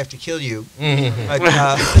I'd have to kill you. But,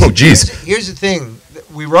 oh, geez. Here's the thing.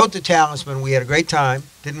 We wrote The Talisman. We had a great time,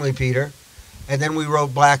 didn't we, Peter? And then we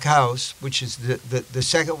wrote Black House, which is the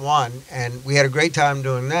second one, and we had a great time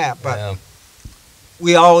doing that. But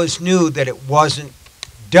we always knew that it wasn't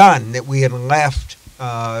done, that we had left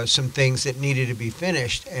some things that needed to be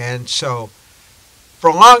finished. And so for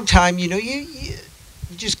a long time, you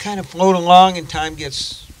just kind of float along and time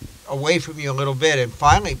gets away from you a little bit. And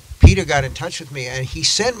finally, Peter got in touch with me and he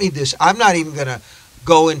sent me this. I'm not even going to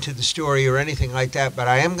go into the story or anything like that, but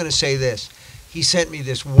I am going to say this. He sent me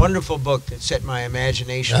this wonderful book that set my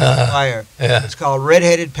imagination on fire. Yeah. It's called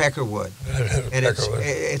Red-Headed Peckerwood. And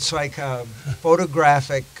it's like a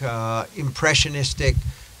photographic, impressionistic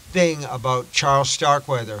thing about Charles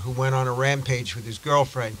Starkweather, who went on a rampage with his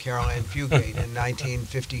girlfriend, Carol Ann Fugate, in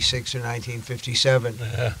 1956 or 1957.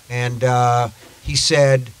 Yeah. And he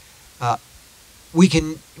said, we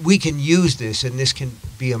can use this, and this can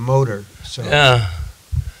be a motor. So, so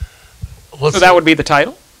that would be the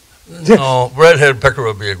title? No, Redhead Pecker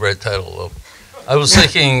would be a great title, though. I was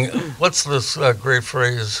thinking, what's this great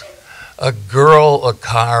phrase? A girl, a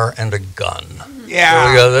car, and a gun. Yeah.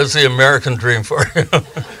 There we go. That's the American dream for you.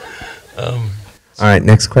 All right,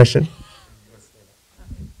 next question.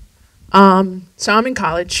 So I'm in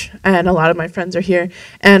college, and a lot of my friends are here.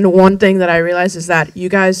 And one thing that I realize is that you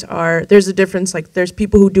guys there's a difference. Like, there's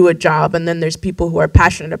people who do a job, and then there's people who are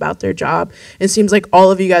passionate about their job. It seems like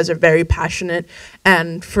all of you guys are very passionate.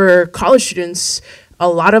 And for college students, a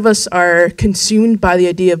lot of us are consumed by the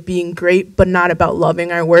idea of being great, but not about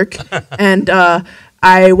loving our work. And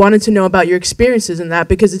I wanted to know about your experiences in that,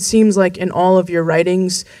 because it seems like in all of your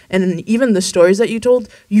writings and even the stories that you told,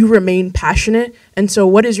 you remain passionate. And so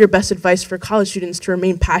what is your best advice for college students to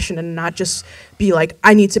remain passionate and not just be like,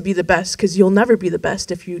 I need to be the best, because you'll never be the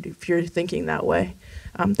best if you're thinking that way.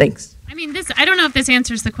 Thanks. I mean, I don't know if this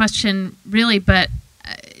answers the question really, but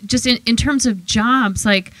just in terms of jobs,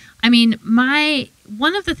 like, I mean,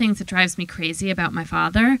 one of the things that drives me crazy about my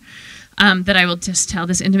father, that I will just tell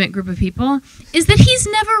this intimate group of people, is that he's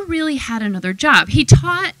never really had another job. He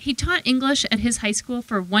taught English at his high school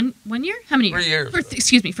for one year? How many years? 3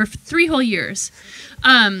 years. For 3 whole years.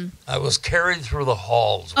 I was carried through the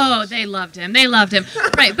halls. Oh, they loved him. They loved him.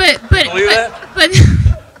 Right, but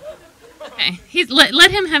okay,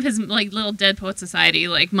 let him have his like little Dead Poet Society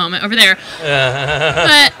like moment over there.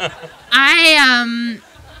 But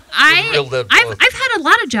I've had a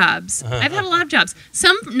lot of jobs. I've had a lot of jobs.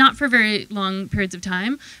 Some not for very long periods of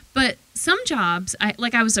time, but some jobs.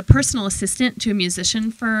 I was a personal assistant to a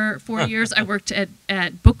musician for 4 years. I worked at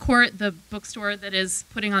BookCourt, the bookstore that is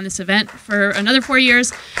putting on this event, for another 4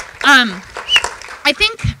 years. I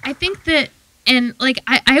think that, and like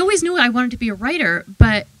I always knew I wanted to be a writer,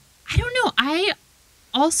 but I don't know. I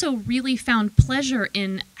also really found pleasure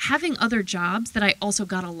in having other jobs that I also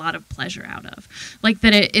got a lot of pleasure out of. Like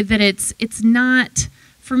it's not,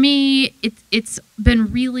 for me, it's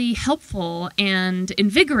been really helpful and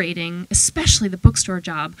invigorating, especially the bookstore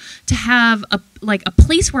job, to have a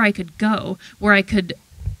place where I could go, where I could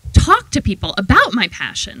talk to people about my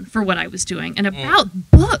passion for what I was doing and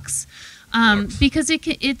about books. Because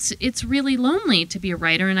it's really lonely to be a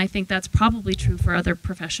writer, and I think that's probably true for other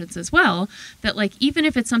professions as well, that like even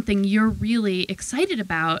if it's something you're really excited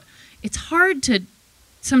about, it's hard to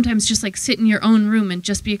sometimes just like sit in your own room and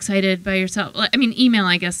just be excited by yourself. I mean, email,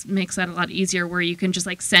 I guess, makes that a lot easier, where you can just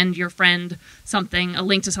like send your friend a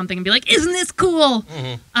link to something and be like, isn't this cool?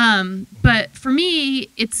 Mm-hmm. But for me,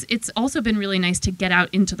 it's also been really nice to get out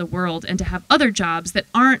into the world and to have other jobs that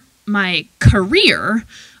aren't my career,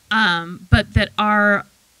 but that are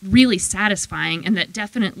really satisfying and that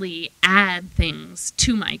definitely add things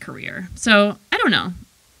to my career. So I don't know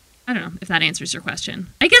if that answers your question.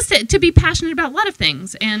 I guess to be passionate about a lot of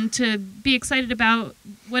things and to be excited about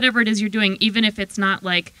whatever it is you're doing, even if it's not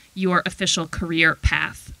like your official career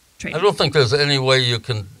path training. I don't think there's any way you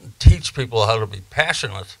can teach people how to be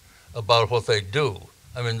passionate about what they do.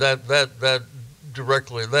 I mean, that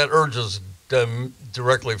urges them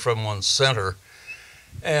directly from one's center.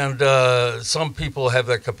 And some people have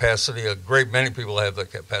that capacity, a great many people have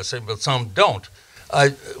that capacity, but some don't.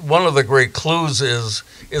 One of the great clues is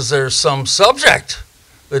there some subject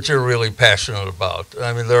that you're really passionate about?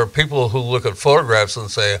 I mean, there are people who look at photographs and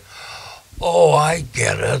say, oh, I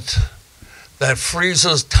get it. That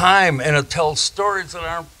freezes time and it tells stories that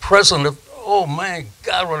aren't present. Oh, my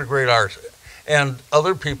God, what a great art. And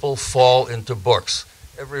other people fall into books.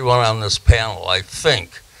 Everyone on this panel, I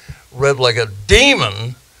think, read like a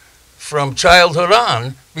demon from childhood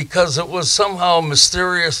on because it was somehow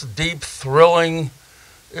mysterious, deep, thrilling,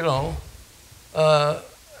 you know.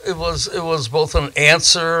 It was both an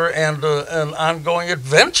answer and an ongoing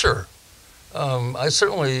adventure. I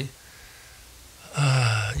certainly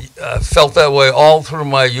felt that way all through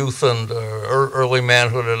my youth and early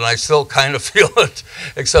manhood, and I still kind of feel it,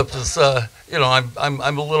 except it's you know,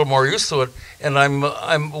 I'm a little more used to it, and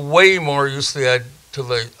I'm way more used to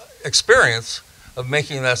the experience of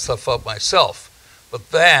making that stuff up myself. But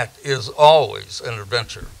that is always an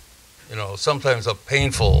adventure. You know, sometimes a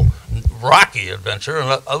painful, rocky adventure,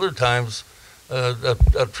 and other times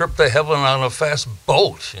a trip to heaven on a fast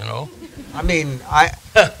boat, you know. I mean,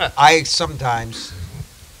 I sometimes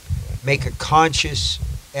make a conscious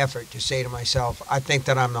effort to say to myself, I think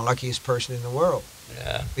that I'm the luckiest person in the world.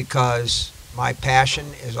 Yeah. Because my passion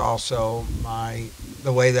is also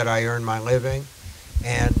the way that I earn my living,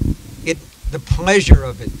 and the pleasure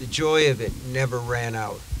of it, the joy of it, never ran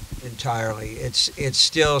out entirely. It's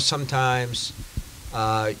still sometimes,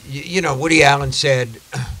 you know, Woody Allen said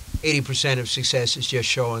 80% of success is just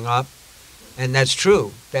showing up, and that's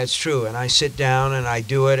true. That's true. And I sit down and I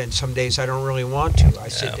do it, and some days I don't really want to. I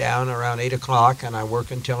sit down around 8 o'clock and I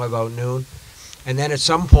work until about noon, and then at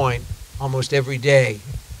some point, almost every day,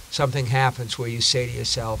 something happens where you say to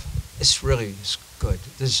yourself, "This really is good.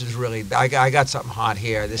 This is really, I got something hot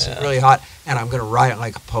here. This is really hot, and I'm going to ride it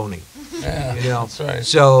like a pony." Yeah, you know? that's right.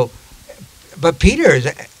 So, but Peter is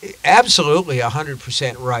absolutely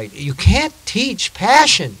 100% right. You can't teach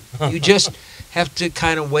passion. You just have to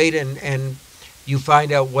kind of wait and you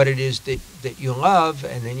find out what it is that you love,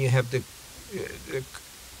 and then you have the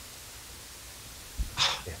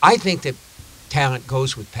I think that talent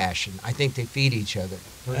goes with passion. I think they feed each other.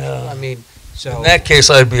 I mean, so in that case,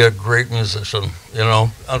 I'd be a great musician. You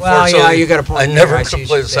know, unfortunately, well, yeah, you got a point. I never could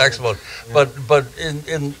play the saxophone. Yeah. But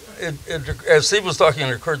as Steve was talking,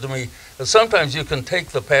 it occurred to me that sometimes you can take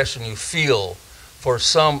the passion you feel for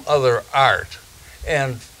some other art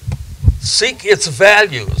and seek its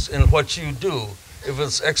values in what you do. If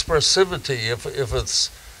it's expressivity, if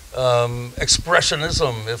it's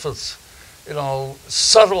expressionism, if it's, you know,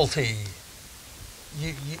 subtlety,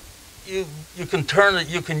 you can turn it.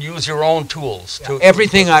 You can use your own tools. Yeah.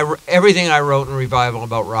 Everything I wrote in Revival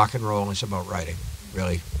about rock and roll is about writing.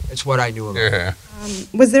 Really, it's what I knew about. Yeah.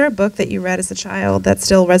 Was there a book that you read as a child that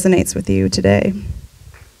still resonates with you today?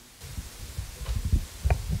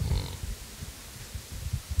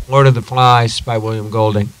 Lord of the Flies by William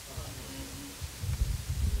Golding.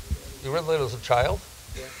 You read that as a child?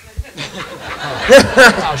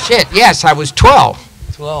 Oh shit! Yes, I was 12.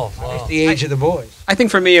 12. Wow. That's the age of the boys. I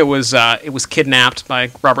think for me it was Kidnapped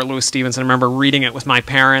by Robert Louis Stevenson. I remember reading it with my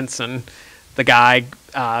parents, and the guy,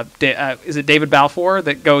 is it David Balfour,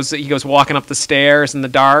 that he goes walking up the stairs in the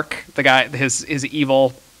dark. The guy, his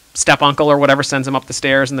evil step uncle or whatever, sends him up the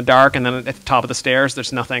stairs in the dark, and then at the top of the stairs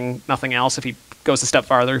there's nothing else. If he goes a step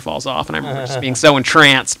farther, he falls off. And I remember just being so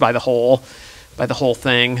entranced by the whole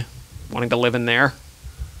thing, wanting to live in there.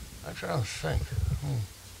 I'm trying to think.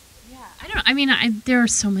 Yeah, I don't know. I mean, there are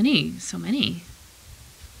so many.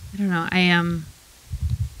 I don't know.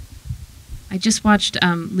 I just watched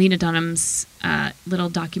Lena Dunham's little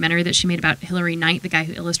documentary that she made about Hilary Knight, the guy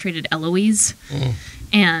who illustrated Eloise,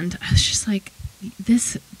 and I was just like,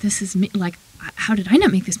 this is me. Like, how did I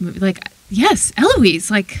not make this movie? Like, yes,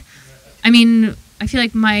 Eloise. Like, I mean, I feel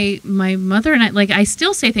like my mother and I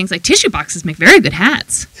still say things like tissue boxes make very good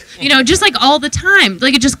hats. You know, just like all the time.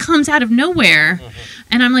 Like, it just comes out of nowhere.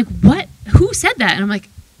 And I'm like, what? Who said that? And I'm like,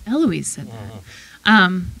 Eloise said that. I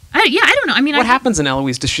don't know. I mean, what happens in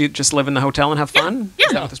Eloise? Does she just live in the hotel and have fun? Yeah.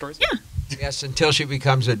 Is that what the story is? Yeah. Yes, until she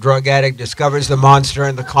becomes a drug addict, discovers the monster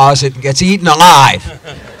in the closet, and gets eaten alive.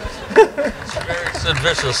 It's very Sid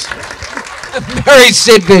Vicious. Very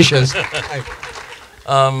Sid Vicious.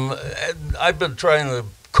 I've been trying to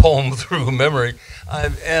comb through memory,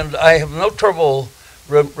 and I have no trouble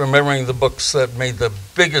remembering the books that made the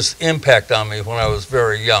biggest impact on me when I was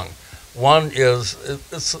very young. One is,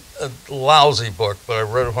 it's a lousy book, but I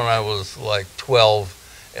read it when I was like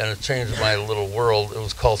 12, and it changed my little world. It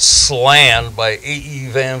was called Slan by A.E.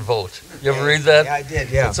 Van Vogt. You ever read that? Yeah, I did,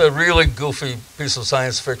 yeah. It's a really goofy piece of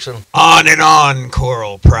science fiction. On and on,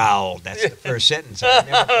 Coral Prowl. That's the first sentence. I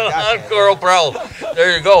never forgot that. Coral Prowl.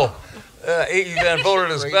 There you go. A.E. Van Vogt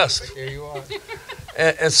at his best. There you are.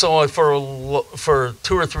 And so for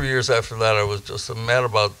 2 or 3 years after that, I was just mad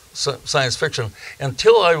about science fiction.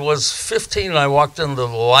 Until I was 15, I walked into the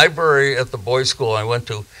library at the boys' school I went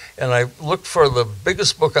to, and I looked for the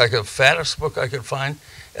biggest book fattest book I could find,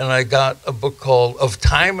 and I got a book called Of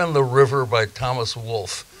Time and the River by Thomas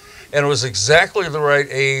Wolfe. And it was exactly the right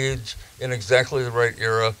age, in exactly the right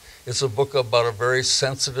era. It's a book about a very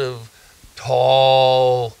sensitive,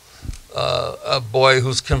 tall, a boy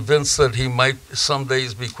who's convinced that he might some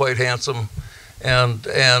days be quite handsome, and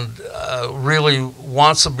really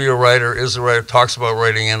wants to be a writer, is a writer, talks about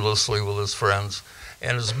writing endlessly with his friends,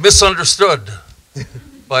 and is misunderstood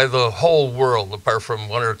by the whole world, apart from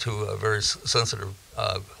 1 or 2 very sensitive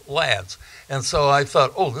lads. And so I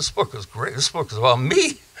thought, oh, this book is great. This book is about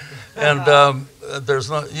me. And there's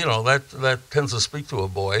not, you know, that tends to speak to a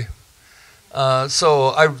boy.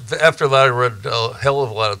 So after that, I read a hell of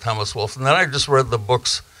a lot of Thomas Wolfe, and then I just read the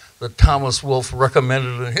books that Thomas Wolfe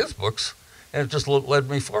recommended in his books, and it just led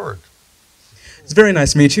me forward. It's very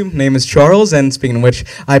nice to meet you. My name is Charles, and speaking of which,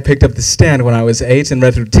 I picked up The Stand when I was 8 and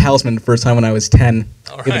read through Talisman the first time when I was 10.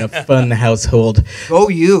 Given a fun household. Go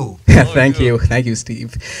you. Thank you,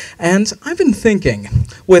 Steve. And I've been thinking,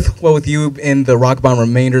 with you in the Rock Bottom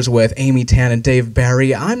Remainders with Amy Tan and Dave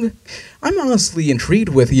Barry, I'm honestly intrigued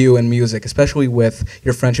with you in music, especially with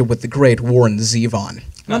your friendship with the great Warren Zevon.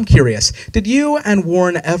 And I'm curious, did you and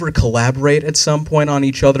Warren ever collaborate at some point on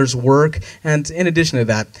each other's work? And in addition to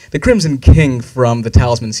that, the Crimson King from the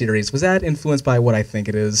Talisman series, was that influenced by what I think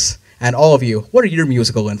it is? And all of you, what are your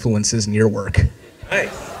musical influences in your work? Hey,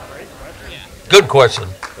 good question.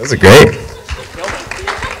 Those are great.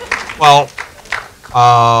 Well,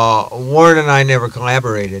 Warren and I never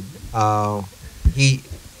collaborated.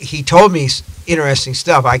 He told me interesting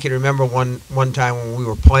stuff. I can remember one time when we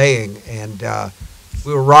were playing, and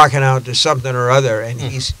we were rocking out to something or other, and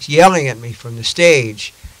he's yelling at me from the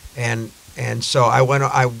stage, and so I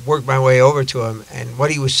worked my way over to him, and what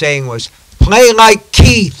he was saying was, "Play like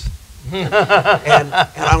Keith." and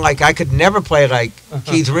I'm like, I could never play like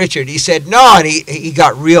Keith Richard. He said no, and he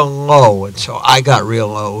got real low, and so I got real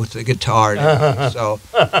low with the guitar. So,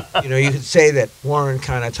 you know, you could say that Warren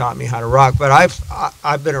kind of taught me how to rock. But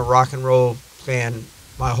I've been a rock and roll fan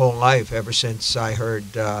my whole life, ever since I heard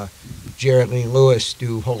Jerry Lee Lewis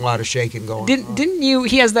do a whole lot of shaking going on. Didn't you?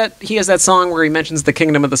 He has that song where he mentions the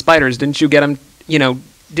Kingdom of the Spiders. Didn't you get him? You know.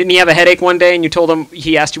 Didn't he have a headache one day, and you told him,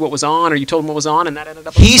 he asked you what was on, or you told him what was on, and that ended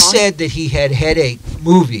up on the song? He said that he had headache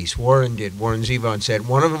movies. Warren did. Warren Zevon said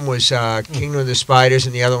one of them was Kingdom of the Spiders,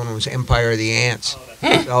 and the other one was Empire of the Ants.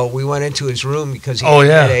 So we went into his room because he had a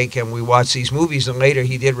headache, and we watched these movies. And later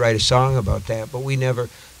he did write a song about that, but we never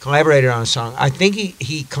collaborated on a song. I think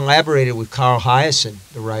he collaborated with Carl Hyacin,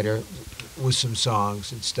 the writer, with some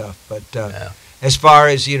songs and stuff. But as far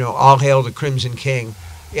as, you know, All Hail the Crimson King.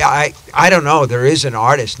 Yeah, I don't know. There is an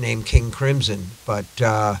artist named King Crimson, but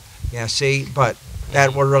but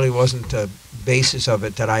that really wasn't the basis of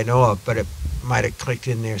it that I know of, but it might have clicked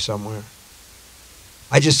in there somewhere.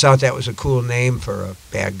 I just thought that was a cool name for a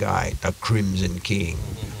bad guy, the Crimson King.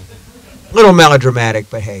 A little melodramatic,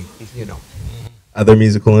 but hey, you know. Other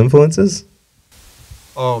musical influences?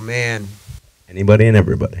 Oh, man. Anybody and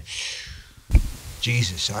everybody.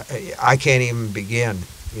 Jesus, I can't even begin.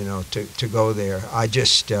 You know, to go there. I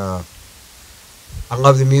just, I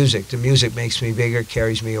love the music. The music makes me bigger,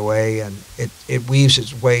 carries me away, and it weaves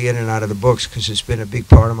its way in and out of the books because it's been a big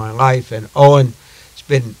part of my life. And Owen has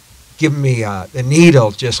been giving me the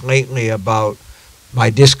needle just lately about my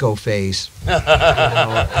disco phase.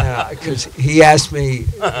 Because he asked me,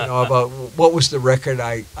 you know, about what was the record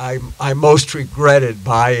I most regretted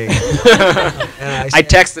buying. And I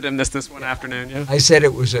texted him this one afternoon. Yeah. I said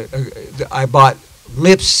it was I bought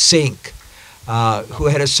Lip Sync, who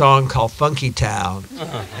had a song called Funky Town,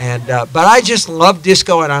 and but I just love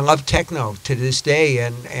disco and I love techno to this day,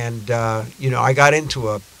 and you know, I got into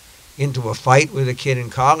a fight with a kid in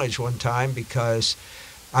college one time because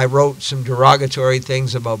I wrote some derogatory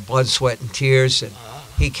things about Blood, Sweat, and Tears, and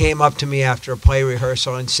he came up to me after a play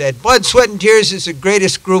rehearsal and said, "Blood, Sweat, and Tears is the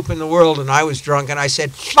greatest group in the world," and I was drunk, and I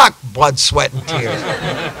said, "Fuck Blood, Sweat, and Tears."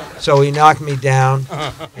 So he knocked me down,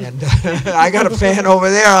 and I got a fan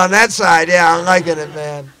over there on that side. Yeah, I'm liking it,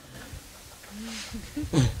 man.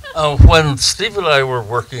 When Steve and I were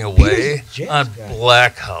working away on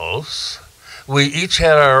Black House, we each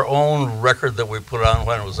had our own record that we put on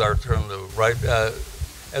when it was our turn to write,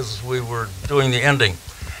 as we were doing the ending.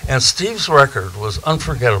 And Steve's record was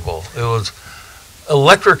unforgettable. It was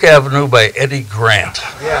Electric Avenue by Eddie Grant.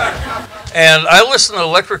 Yeah. And I listened to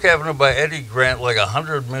Electric Avenue by Eddie Grant like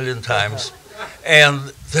 100 million times.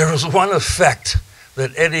 And there was one effect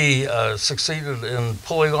that Eddie succeeded in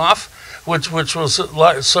pulling off, which was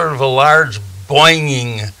sort of a large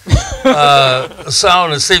boinging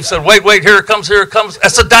sound. And Steve said, wait, here it comes.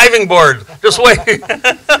 That's a diving board. Just wait.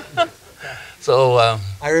 So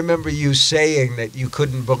I remember you saying that you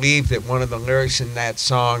couldn't believe that one of the lyrics in that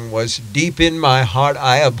song was, "Deep in my heart,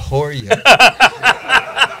 I abhor you."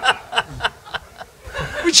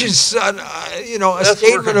 Which is, a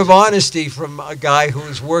statement of honesty from a guy who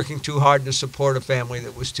was working too hard to support a family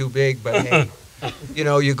that was too big. But hey,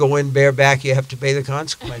 you go in bareback, you have to pay the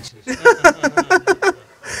consequences.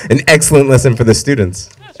 An excellent lesson for the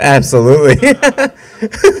students. Absolutely.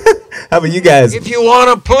 How about you guys? If you want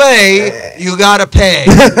to play, you got to pay.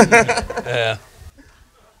 yeah.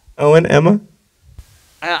 Owen, Emma?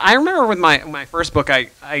 I remember with my first book, I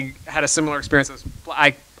had a similar experience.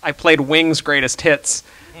 I played Wings' greatest hits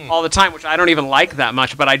all the time, which I don't even like that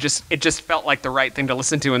much, but it just felt like the right thing to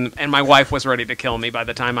listen to, and my wife was ready to kill me by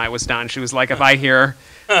the time I was done. She was like, if I hear,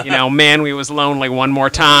 Man, We Was Lonely one more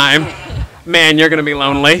time, man, you're going to be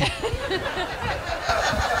lonely.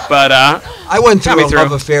 But I went through a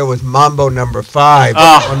love affair with Mambo No. 5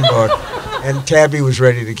 on one book, and Tabby was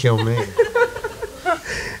ready to kill me.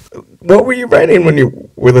 What were you writing when you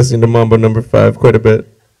were listening to Mambo No. 5 quite a bit?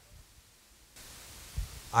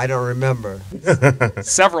 I don't remember.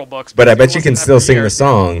 Several books. But I bet you can still sing the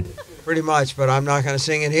song. Pretty much, but I'm not going to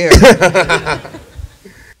sing it here.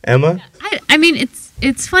 Emma? I mean,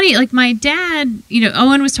 it's funny. Like my dad,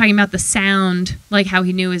 Owen was talking about the sound, like how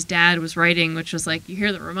he knew his dad was writing, which was like you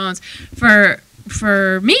hear the Ramones.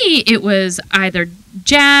 For me, it was either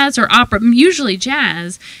jazz or opera, usually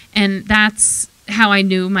jazz, and that's how I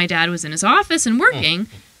knew my dad was in his office and working.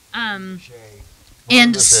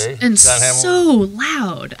 And so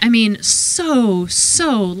loud. I mean, so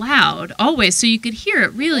loud, always. So you could hear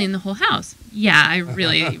it really in the whole house. Yeah, I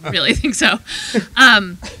really, really think so.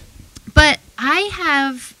 But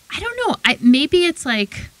I don't know. Maybe it's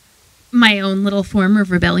like my own little form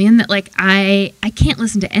of rebellion that like I can't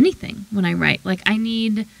listen to anything when I write. Like I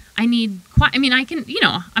need quiet. I mean, I can,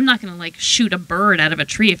 I'm not going to like shoot a bird out of a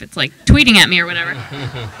tree if it's like tweeting at me or whatever.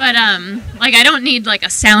 But like I don't need like a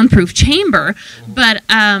soundproof chamber, but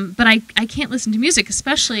I can't listen to music,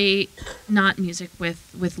 especially not music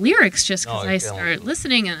with lyrics, just because I start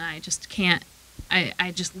listening and I just can't.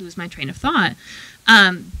 I just lose my train of thought.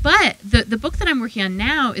 But the book that I'm working on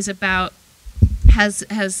now is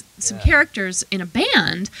has some characters in a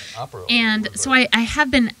band, and so I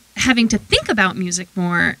have been having to think about music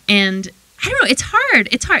more, and I don't know, it's hard.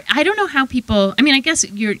 I don't know how people, I mean, I guess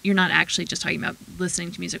you're not actually just talking about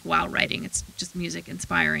listening to music while writing, it's just music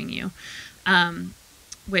inspiring you,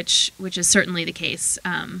 which is certainly the case,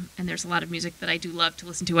 and there's a lot of music that I do love to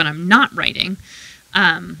listen to when I'm not writing,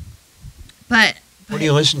 but what do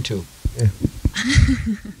you listen to? Yeah.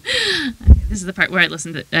 This is the part where I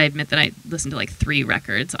admit that I listen to like 3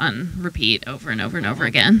 records on repeat over and over and over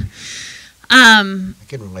again. I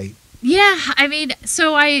can relate. Yeah, I mean,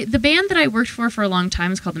 so the band that I worked for a long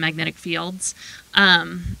time is called the Magnetic Fields,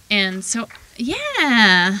 and so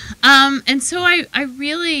yeah, and so I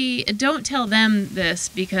really don't tell them this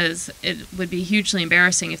because it would be hugely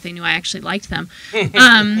embarrassing if they knew I actually liked them,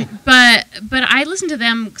 but I listen to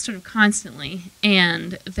them sort of constantly,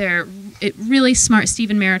 and they're really smart.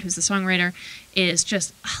 Stephen Merritt, who's the songwriter, is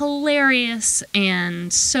just hilarious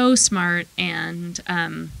and so smart, and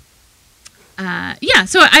yeah,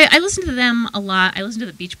 so I listen to them a lot. I listen to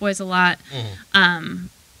the Beach Boys a lot.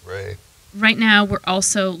 Right. Right now, we're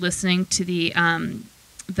also listening to the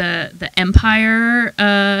Empire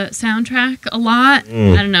soundtrack a lot.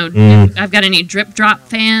 I don't know if I've got any Drip Drop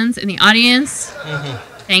fans in the audience.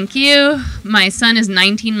 Thank you. My son is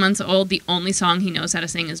 19 months old. The only song he knows how to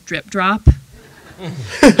sing is Drip Drop.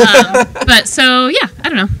 But so, yeah, I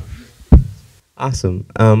don't know. Awesome.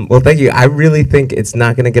 Well, thank you. I really think it's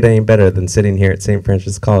not going to get any better than sitting here at St.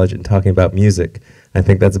 Francis College and talking about music. I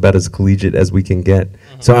think that's about as collegiate as we can get.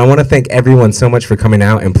 So I want to thank everyone so much for coming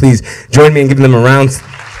out, and please join me in giving them a round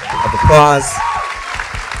of applause.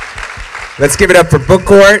 Let's give it up for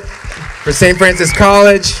BookCourt, for St. Francis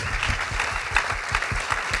College.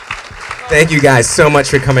 Thank you guys so much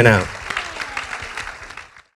for coming out.